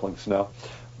podcasts shoveling snow,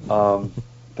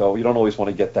 though you don't always want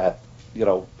to get that.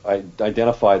 I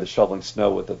identify the shoveling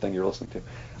snow with the thing you're listening to,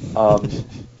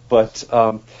 but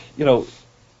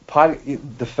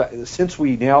since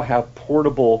we now have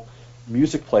portable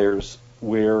music players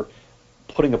where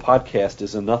putting a podcast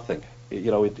is a nothing,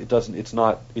 you don't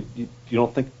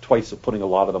think twice of putting a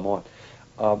lot of them on.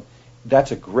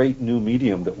 That's a great new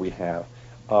medium that we have.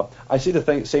 I see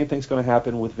the same thing's going to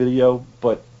happen with video,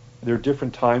 but there are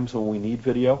different times when we need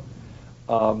video.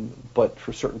 But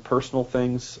for certain personal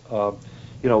things,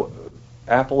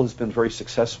 Apple has been very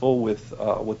successful with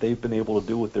what they've been able to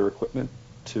do with their equipment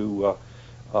to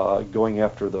going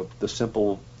after the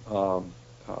simple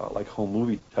like home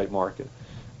movie type market,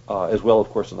 as well, of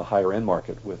course, in the higher end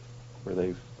market where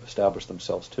they've established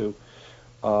themselves too.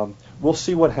 We'll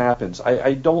see what happens.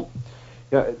 I don't.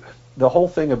 The whole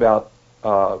thing about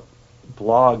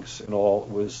blogs and all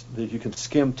was that you can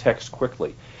skim text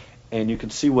quickly, and you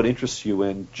can see what interests you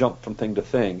and jump from thing to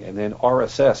thing. And then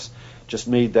RSS just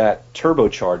made that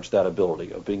turbocharge that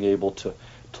ability of being able to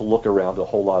look around a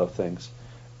whole lot of things.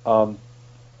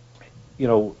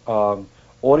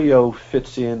 Audio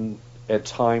fits in at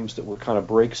times that were kind of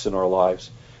breaks in our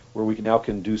lives, where we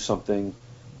can do something,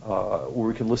 where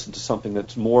we can listen to something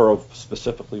that's more of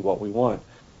specifically what we want.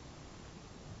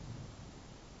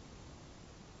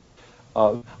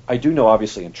 I do know,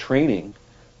 obviously, in training,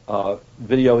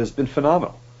 video has been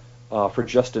phenomenal for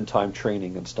just-in-time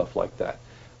training and stuff like that.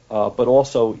 But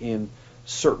also in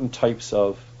certain types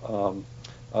of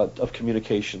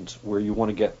communications where you want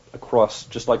to get across,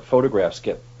 just like photographs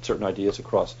get certain ideas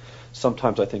across.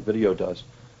 Sometimes I think video does,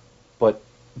 but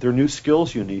there are new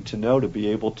skills you need to know to be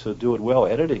able to do it well.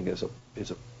 Editing is a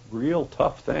real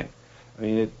tough thing. I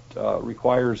mean, it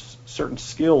requires certain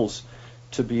skills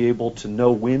to be able to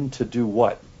know when to do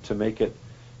what to make it.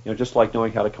 Just like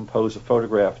knowing how to compose a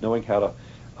photograph, knowing how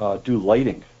to do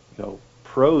lighting.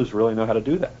 Pros really know how to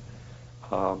do that.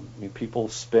 People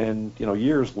spend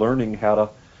years learning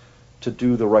how to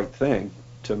do the right thing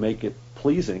to make it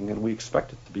pleasing, and we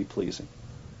expect it to be pleasing.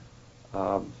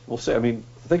 We'll see.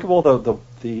 Think of all the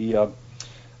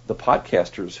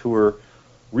podcasters who are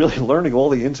really learning all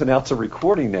the ins and outs of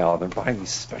recording now. They're buying these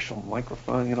special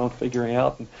microphones, figuring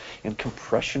out and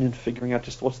compression and figuring out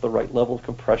just what's the right level of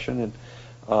compression.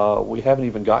 And we haven't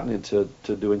even gotten into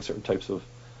doing certain types of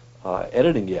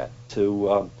editing yet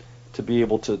to be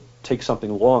able to take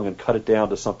something long and cut it down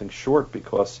to something short,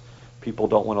 because people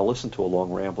don't want to listen to a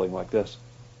long rambling like this.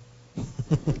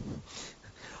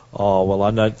 Oh, well,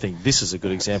 I don't think this is a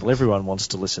good example. Everyone wants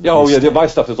to listen to this. My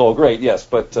stuff is all great, yes,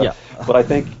 but but I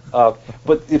think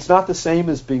but it's not the same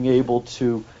as being able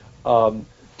to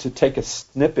take a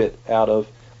snippet out of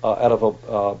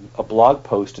a blog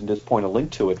post and just point a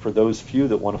link to it for those few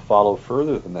that want to follow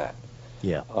further than that.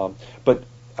 Yeah. But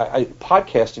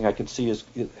podcasting, I can see,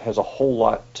 has a whole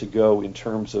lot to go in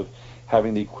terms of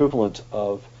having the equivalent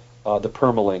of the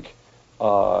permalink,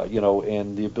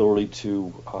 and the ability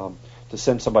to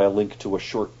send somebody a link to a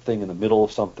short thing in the middle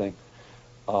of something,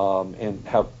 and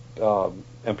have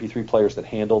MP3 players that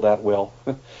handle that well.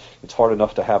 It's hard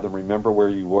enough to have them remember where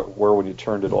you were when you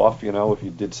turned it off, if you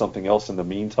did something else in the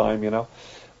meantime,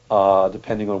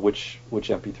 depending on which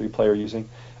MP3 player you're using.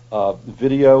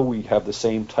 Video, we have the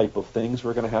same type of things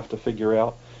we're going to have to figure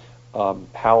out.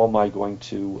 How am I going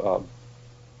to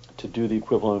do the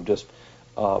equivalent of just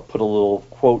put a little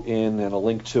quote in and a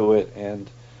link to it, and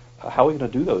how are we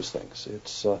going to do those things?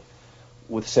 It's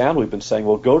with sound, we've been saying,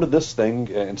 well, go to this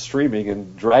thing and streaming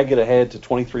and drag it ahead to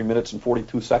 23 minutes and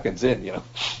 42 seconds in.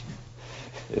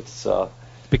 It's a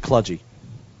bit kludgy.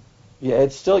 Yeah,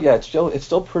 it's still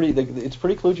pretty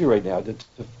kludgy right now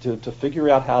to figure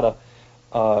out how to.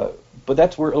 But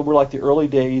that's where we're like the early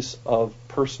days of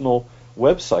personal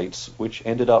websites, which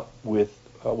ended up with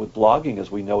with blogging as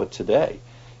we know it today.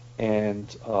 And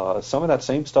some of that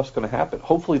same stuff's going to happen.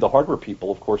 Hopefully the hardware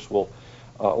people, of course, will,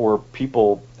 or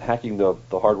people hacking the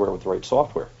hardware with the right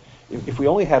software. If we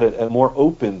only had a more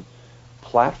open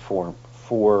platform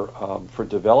for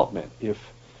development, if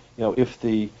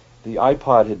the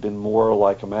iPod had been more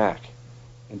like a Mac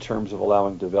in terms of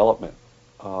allowing development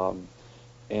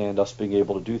and us being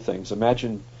able to do things.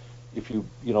 Imagine if you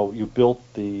built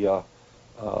the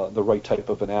right type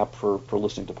of an app for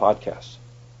listening to podcasts.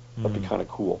 That'd be kind of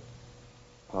cool.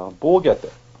 But we'll get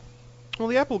there. Well,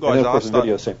 the Apple guys are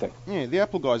video, same thing. Yeah, the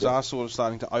Apple guys are sort of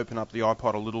starting to open up the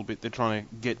iPod a little bit. They're trying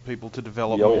to get people to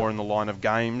develop more in the line of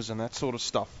games and that sort of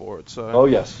stuff for it. So.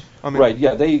 Yes. Right.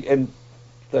 Yeah. They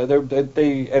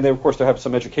of course they have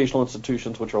some educational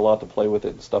institutions which are allowed to play with it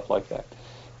and stuff like that.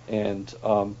 And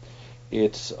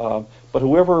but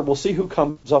we'll see who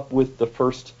comes up with the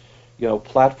first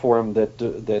platform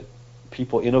that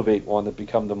people innovate on that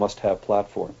become the must-have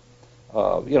platform.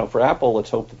 For Apple, let's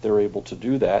hope that they're able to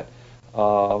do that.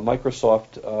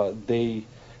 Microsoft,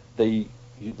 they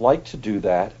like to do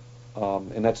that,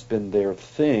 and that's been their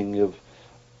thing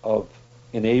of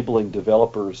enabling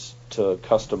developers to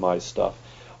customize stuff.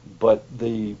 But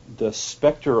the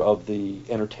specter of the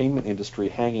entertainment industry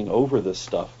hanging over this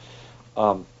stuff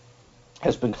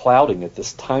has been clouding it.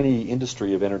 This tiny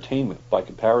industry of entertainment, by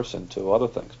comparison to other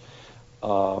things,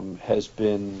 has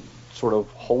been sort of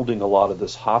holding a lot of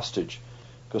this hostage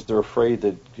because they're afraid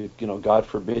that, God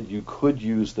forbid, you could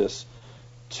use this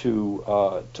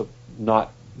to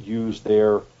not use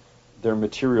their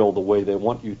material the way they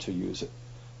want you to use it.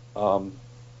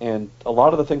 And a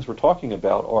lot of the things we're talking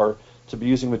about are to be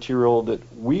using material that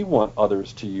we want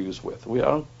others to use with.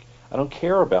 I don't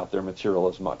care about their material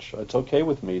as much. It's okay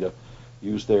with me to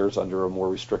use theirs under a more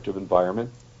restrictive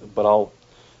environment, but I'll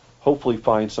hopefully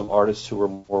find some artists who are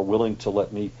more willing to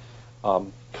let me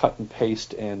cut and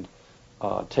paste and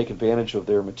take advantage of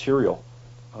their material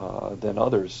than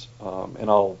others, and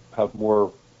I'll have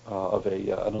more of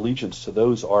an allegiance to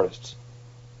those artists.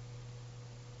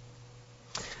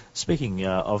 Speaking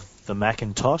of the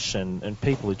Macintosh and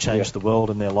people who changed the world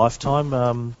in their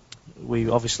lifetime, we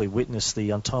obviously witnessed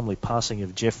the untimely passing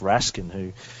of Jeff Raskin,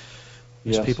 who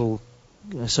people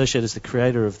associate as the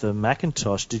creator of the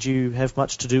Macintosh. Did you have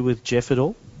much to do with Jeff at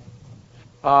all?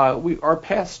 Our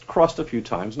paths crossed a few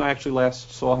times, and I actually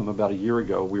last saw him about a year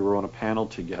ago. We were on a panel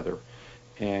together,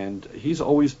 and he's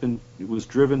always was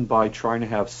driven by trying to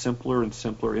have simpler and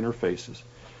simpler interfaces,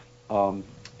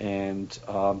 and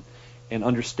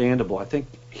understandable. I think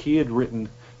he had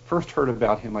first heard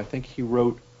about him, I think he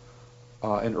wrote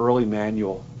an early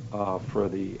manual for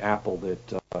the Apple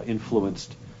that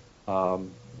influenced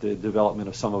the development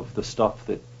of some of the stuff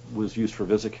that was used for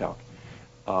VisiCalc.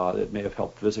 That may have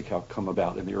helped VisiCalc come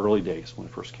about in the early days when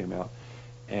it first came out.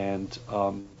 And,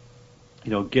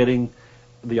 getting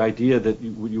the idea that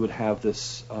you would have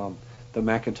this, the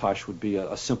Macintosh would be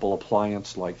a simple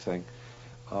appliance-like thing.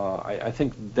 I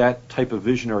think that type of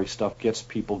visionary stuff gets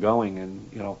people going, and,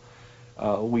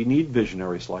 we need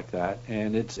visionaries like that.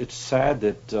 And it's sad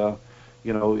that,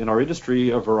 in our industry,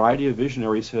 a variety of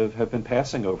visionaries have been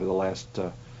passing over the last,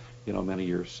 many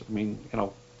years. I mean,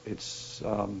 it's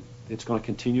going to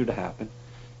continue to happen,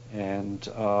 and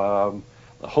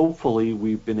hopefully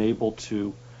we've been able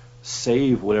to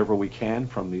save whatever we can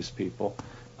from these people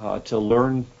to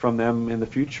learn from them in the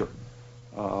future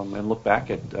and look back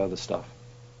at the stuff.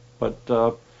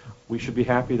 But we should be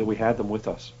happy that we had them with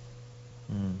us.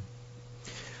 Mm.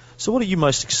 So what are you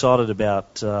most excited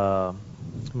about,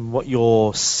 what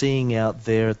you're seeing out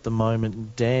there at the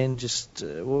moment, Dan? Just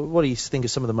what do you think are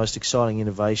some of the most exciting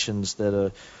innovations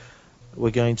that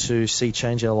we're going to see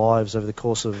change our lives over the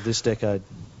course of this decade?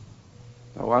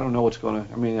 Oh, I don't know what's going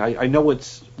to. I mean, I know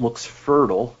it looks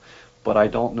fertile, but I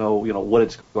don't know, what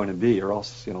it's going to be, or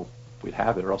else, we'd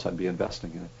have it, or else I'd be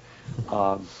investing in it.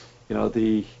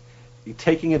 The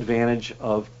taking advantage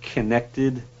of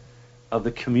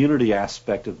the community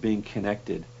aspect of being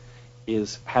connected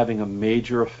is having a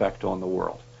major effect on the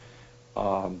world.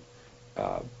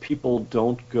 People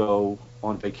don't go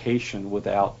on vacation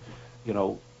without,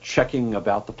 checking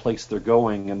about the place they're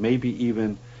going, and maybe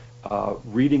even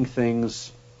reading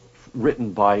things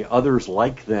written by others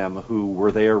like them who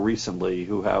were there recently,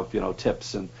 who have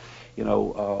tips, and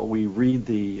we read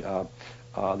the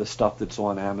stuff that's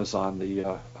on Amazon,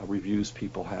 the reviews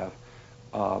people have.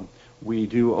 We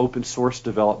do open source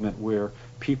development where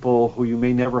people who you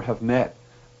may never have met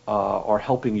are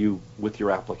helping you with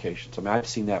your applications. I mean, I've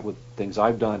seen that with things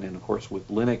I've done, and of course with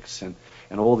Linux and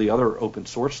all the other open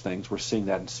source things, we're seeing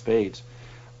that in spades.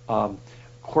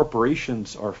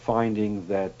 Corporations are finding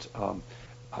that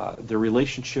the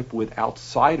relationship with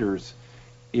outsiders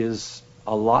is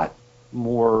a lot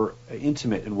more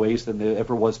intimate in ways than there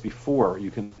ever was before.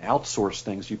 You can outsource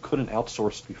things you couldn't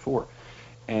outsource before,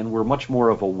 and we're much more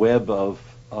of a web of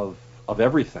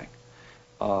everything,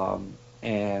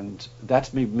 and that's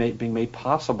being made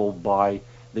possible by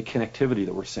the connectivity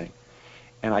that we're seeing.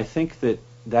 And I think that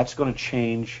that's going to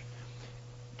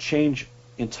change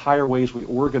entire ways we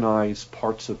organize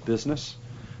parts of business,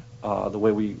 the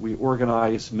way we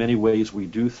organize many ways we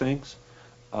do things.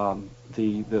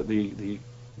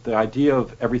 The idea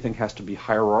of everything has to be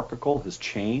hierarchical has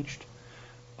changed.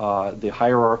 The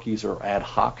hierarchies are ad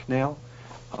hoc now,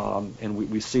 and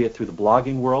we see it through the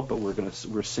blogging world, but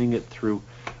we're seeing it through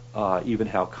even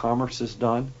how commerce is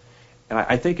done. And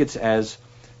I think it's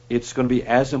going to be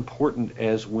as important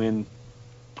as when,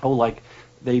 like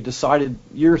they decided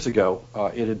years ago,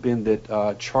 it had been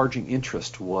that charging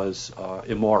interest was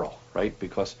immoral, right?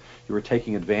 Because you were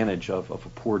taking advantage of a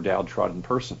poor downtrodden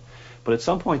person. But at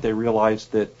some point they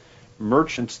realized that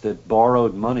merchants that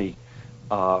borrowed money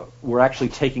were actually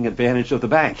taking advantage of the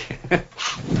bank.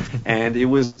 And it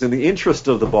was in the interest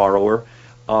of the borrower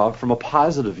from a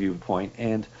positive viewpoint.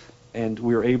 And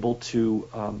we were able to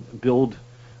build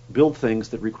things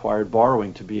that required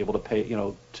borrowing to be able to pay,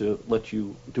 to let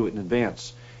you do it in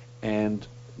advance. And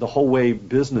the whole way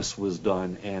business was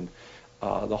done and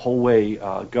the whole way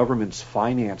governments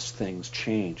finance things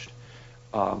changed.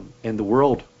 And the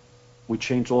world, we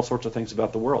changed all sorts of things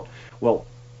about the world. Well,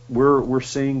 we're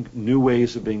seeing new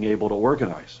ways of being able to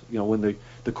organize. When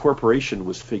the corporation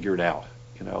was figured out,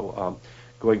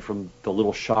 going from the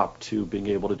little shop to being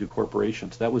able to do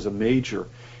corporations, that was a major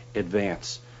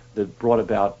advance that brought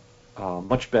about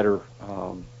much better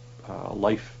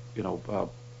life,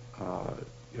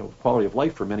 quality of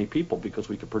life for many people, because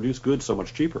we could produce goods so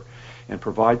much cheaper and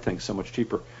provide things so much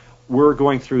cheaper. We're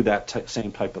going through that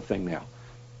same type of thing now,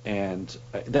 and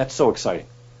that's so exciting.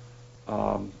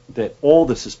 That all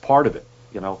this is part of it.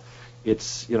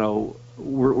 It's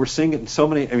we're seeing it in so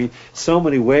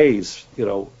many ways.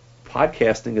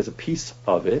 Podcasting is a piece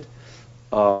of it,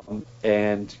 and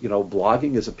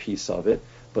blogging is a piece of it,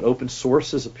 but open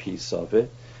source is a piece of it,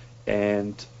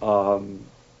 and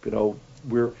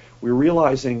we're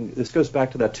realizing, this goes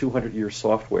back to that 200-year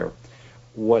software.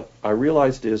 What I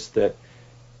realized is that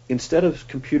instead of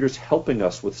computers helping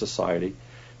us with society,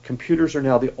 computers are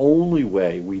now the only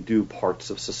way we do parts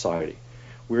of society.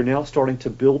 We're now starting to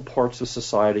build parts of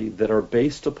society that are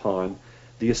based upon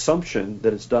the assumption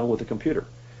that it's done with a computer.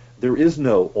 There is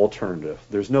no alternative.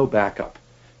 There's no backup.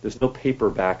 There's no paper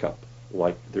backup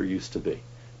like there used to be.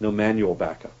 No manual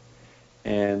backup.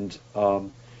 And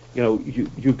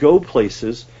you go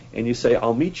places and you say,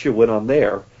 I'll meet you when I'm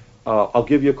there. I'll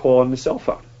give you a call on the cell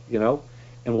phone, and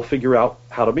we'll figure out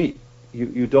how to meet.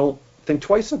 You don't think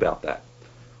twice about that.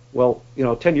 Well,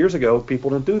 10 years ago,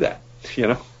 people didn't do that.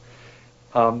 You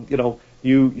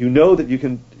know that you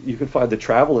can find the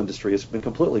travel industry has been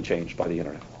completely changed by the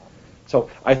internet. So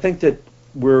I think that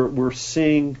we're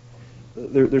seeing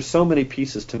there's so many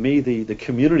pieces. To me, the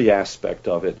community aspect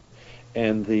of it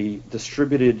and the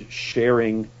distributed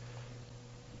sharing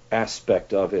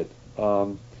aspect of it,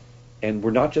 and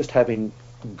we're not just having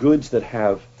goods that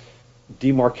have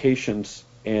demarcations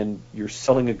and you're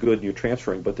selling a good and you're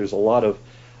transferring, but there's a lot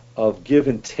of give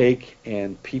and take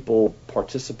and people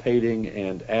participating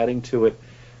and adding to it.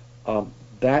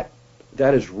 That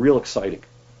is real exciting,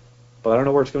 but I don't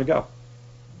know where it's going to go.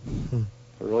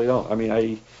 I really don't. I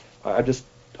mean,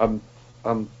 I'm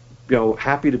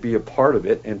happy to be a part of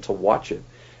it and to watch it,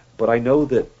 but I know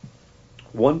that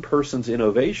one person's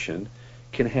innovation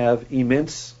can have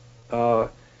immense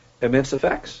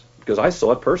effects, because I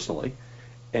saw it personally,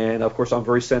 and of course I'm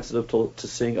very sensitive to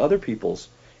seeing other people's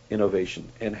innovation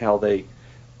and how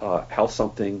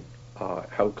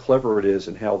clever it is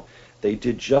and how they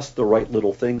did just the right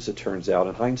little things. It turns out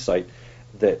in hindsight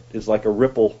that is like a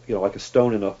ripple, like a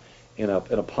stone in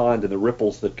a pond, and the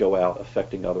ripples that go out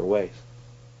affecting other ways.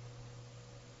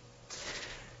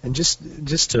 And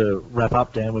just to wrap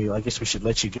up, Dan, I guess we should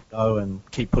let you go and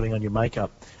keep putting on your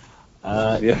makeup.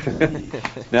 Yeah.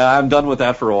 No, I'm done with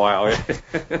that for a while.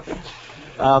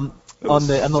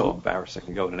 So embarrassing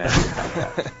to go to an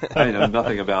ad. I know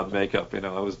nothing about makeup.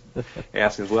 I was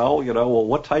asking,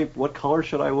 what color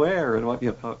should I wear? And what,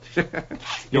 you're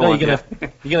gonna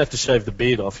have to shave the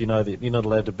beard off. That you're not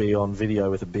allowed to be on video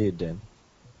with a beard, Dan.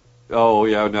 Oh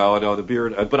yeah, no, the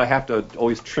beard. But I have to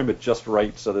always trim it just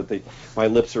right so that my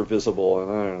lips are visible.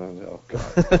 And I don't know,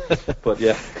 God. But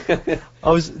yeah. I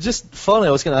was going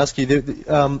to ask you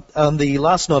on the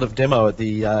last night of demo at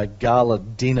the gala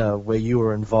dinner where you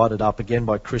were invited up again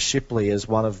by Chris Shipley as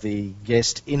one of the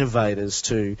guest innovators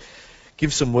to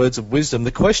give some words of wisdom.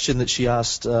 The question that she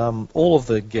asked all of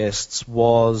the guests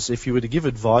was, if you were to give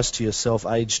advice to yourself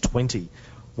aged 20,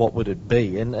 what would it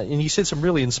be? And you said some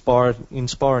really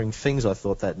inspiring things, I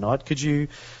thought, that night. Could you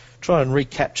try and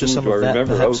recapture some of that,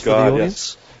 perhaps, for the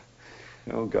audience?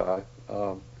 Yes. Oh, God.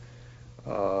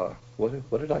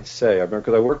 What did I say? I remember,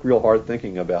 because I worked real hard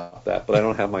thinking about that, but I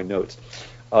don't have my notes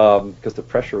because the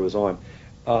pressure was on.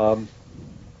 Well,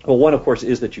 one, of course,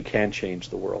 is that you can change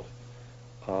the world.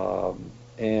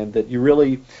 And that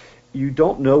you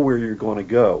don't know where you're going to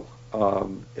go.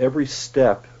 Every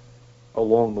step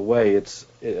along the way,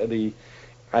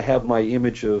 I have my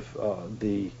image of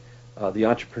the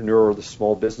entrepreneur or the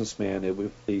small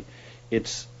businessman.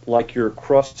 It's like you're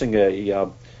crossing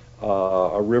a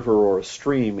river or a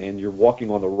stream, and you're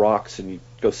walking on the rocks, and you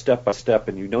go step by step,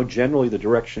 and you know generally the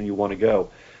direction you want to go,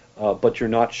 but you're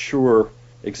not sure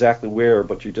exactly where,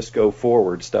 but you just go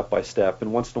forward step by step,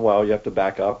 and once in a while you have to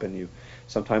back up, and you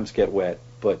sometimes get wet,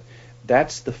 but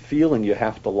that's the feeling you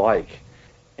have to like,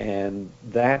 and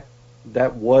that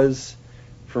was,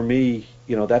 for me,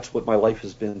 that's what my life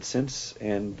has been since,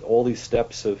 and all these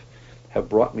steps have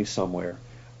brought me somewhere.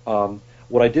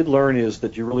 What I did learn is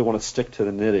that you really want to stick to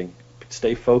the knitting,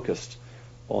 stay focused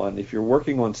on, if you're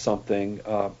working on something,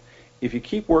 if you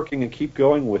keep working and keep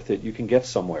going with it, you can get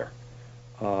somewhere.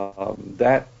 And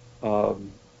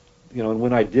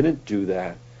when I didn't do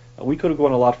that, we could have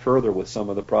gone a lot further with some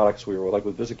of the products we were, like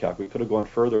with VisiCalc. We could have gone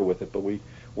further with it, but we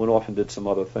went off and did some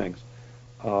other things.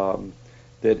 That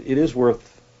it is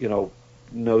worth,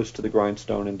 nose to the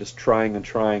grindstone and just trying,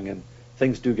 and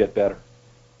things do get better.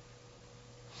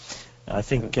 I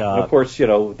think, and of course,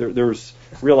 there's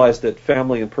realize that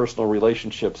family and personal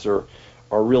relationships are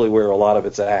really where a lot of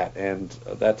it's at, and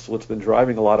that's what's been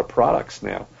driving a lot of products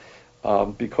now,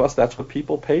 because that's what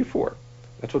people pay for.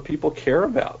 That's what people care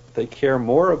about. They care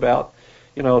more about,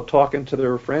 talking to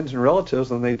their friends and relatives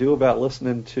than they do about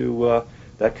listening to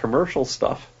that commercial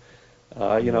stuff.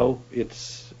 You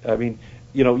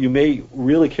may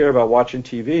really care about watching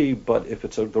TV, but if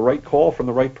it's the right call from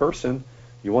the right person,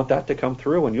 you want that to come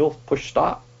through, and you'll push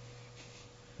stop.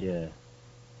 Yeah.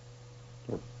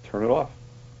 Or turn it off,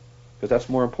 because that's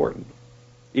more important.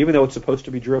 Even though it's supposed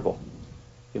to be drivel.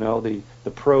 The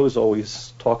pros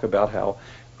always talk about how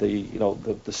the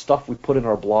stuff we put in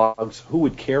our blogs, who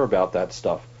would care about that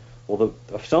stuff? Well,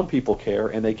 some people care,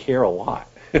 and they care a lot.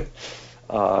 It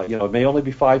may only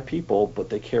be 5 people, but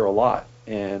they care a lot.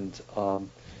 And,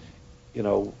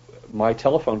 my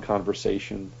telephone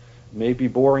conversation may be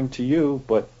boring to you,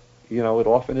 but, it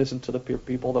often isn't to the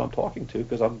people that I'm talking to,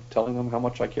 because I'm telling them how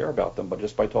much I care about them, but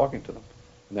just by talking to them.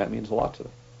 And that means a lot to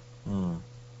them. Mm.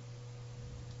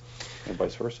 And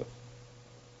vice versa.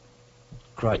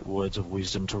 Great words of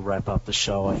wisdom to wrap up the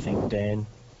show, I think, Dan.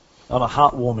 On a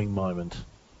heartwarming moment.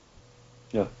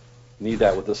 Yeah. Need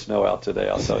that with the snow out today,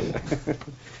 I'll tell you.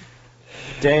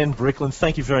 Dan Bricklin,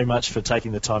 thank you very much for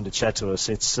taking the time to chat to us.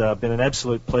 It's been an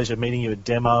absolute pleasure meeting you at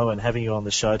Demo and having you on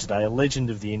the show today. A legend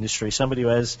of the industry, somebody who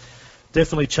has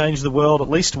definitely changed the world at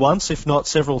least once, if not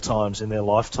several times in their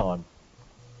lifetime.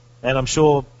 And I'm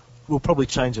sure we'll probably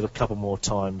change it a couple more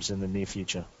times in the near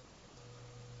future.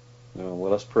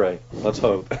 Well, let's pray. Let's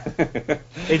hope.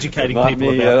 Educating not people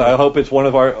me. about I hope it's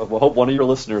I hope one of your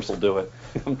listeners will do it.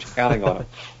 I'm counting on it.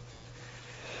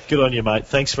 Good on you, mate.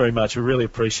 Thanks very much. We really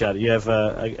appreciate it. You have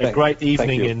a great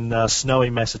evening in snowy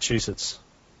Massachusetts.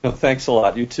 No, thanks a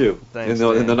lot. You too. Thanks,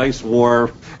 in the nice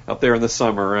warm up there in the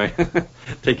summer, right?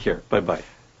 Take care. Bye-bye.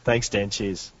 Thanks, Dan.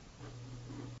 Cheers.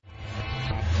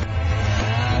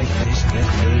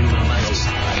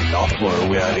 Where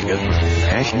we are again.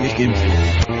 National Games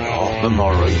off the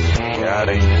Norway.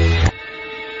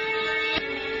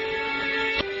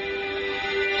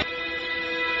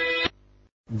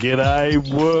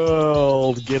 G'day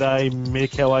world. G'day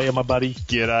Mick. How are you, my buddy?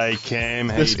 G'day Cam.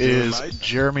 How This you doing, is mate?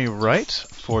 Jeremy Wright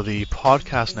for the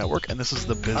Podcast Network, and this is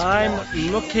the Biz I'm Blog.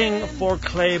 looking for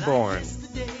Claiborne.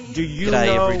 Do you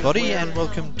G'day know everybody where... and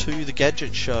welcome to the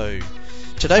Gadget Show.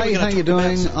 Today Hey, how you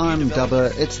doing? I'm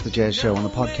Dubber. It's the Jazz Show on the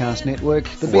Podcast Network.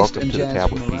 The best Welcome in to the jazz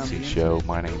Tablet from around PC the- Show.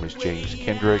 My name is James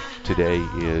Kendrick. Today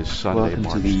is Sunday, Welcome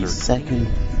March to the 13th. second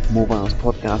Mobiles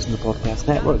podcast on the Podcast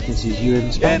Network. This is Ewan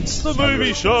It's the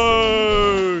movie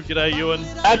show! G'day, Ewan.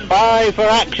 And bye for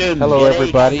action! Hello,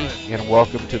 everybody, and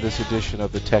welcome to this edition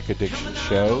of the Tech Addiction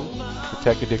Show. The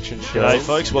Tech Addiction Show. G'day,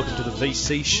 folks. Welcome to the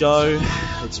VC show.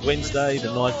 It's Wednesday, the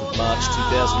 9th of March,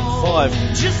 2005.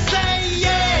 Just say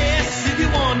yes if you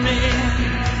want me.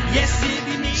 Yes if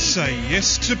you need. Say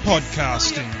yes to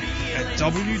podcasting at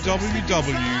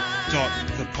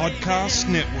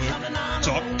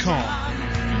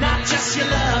www.thepodcastnetwork.com. Not just your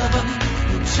lover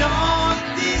who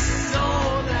taught this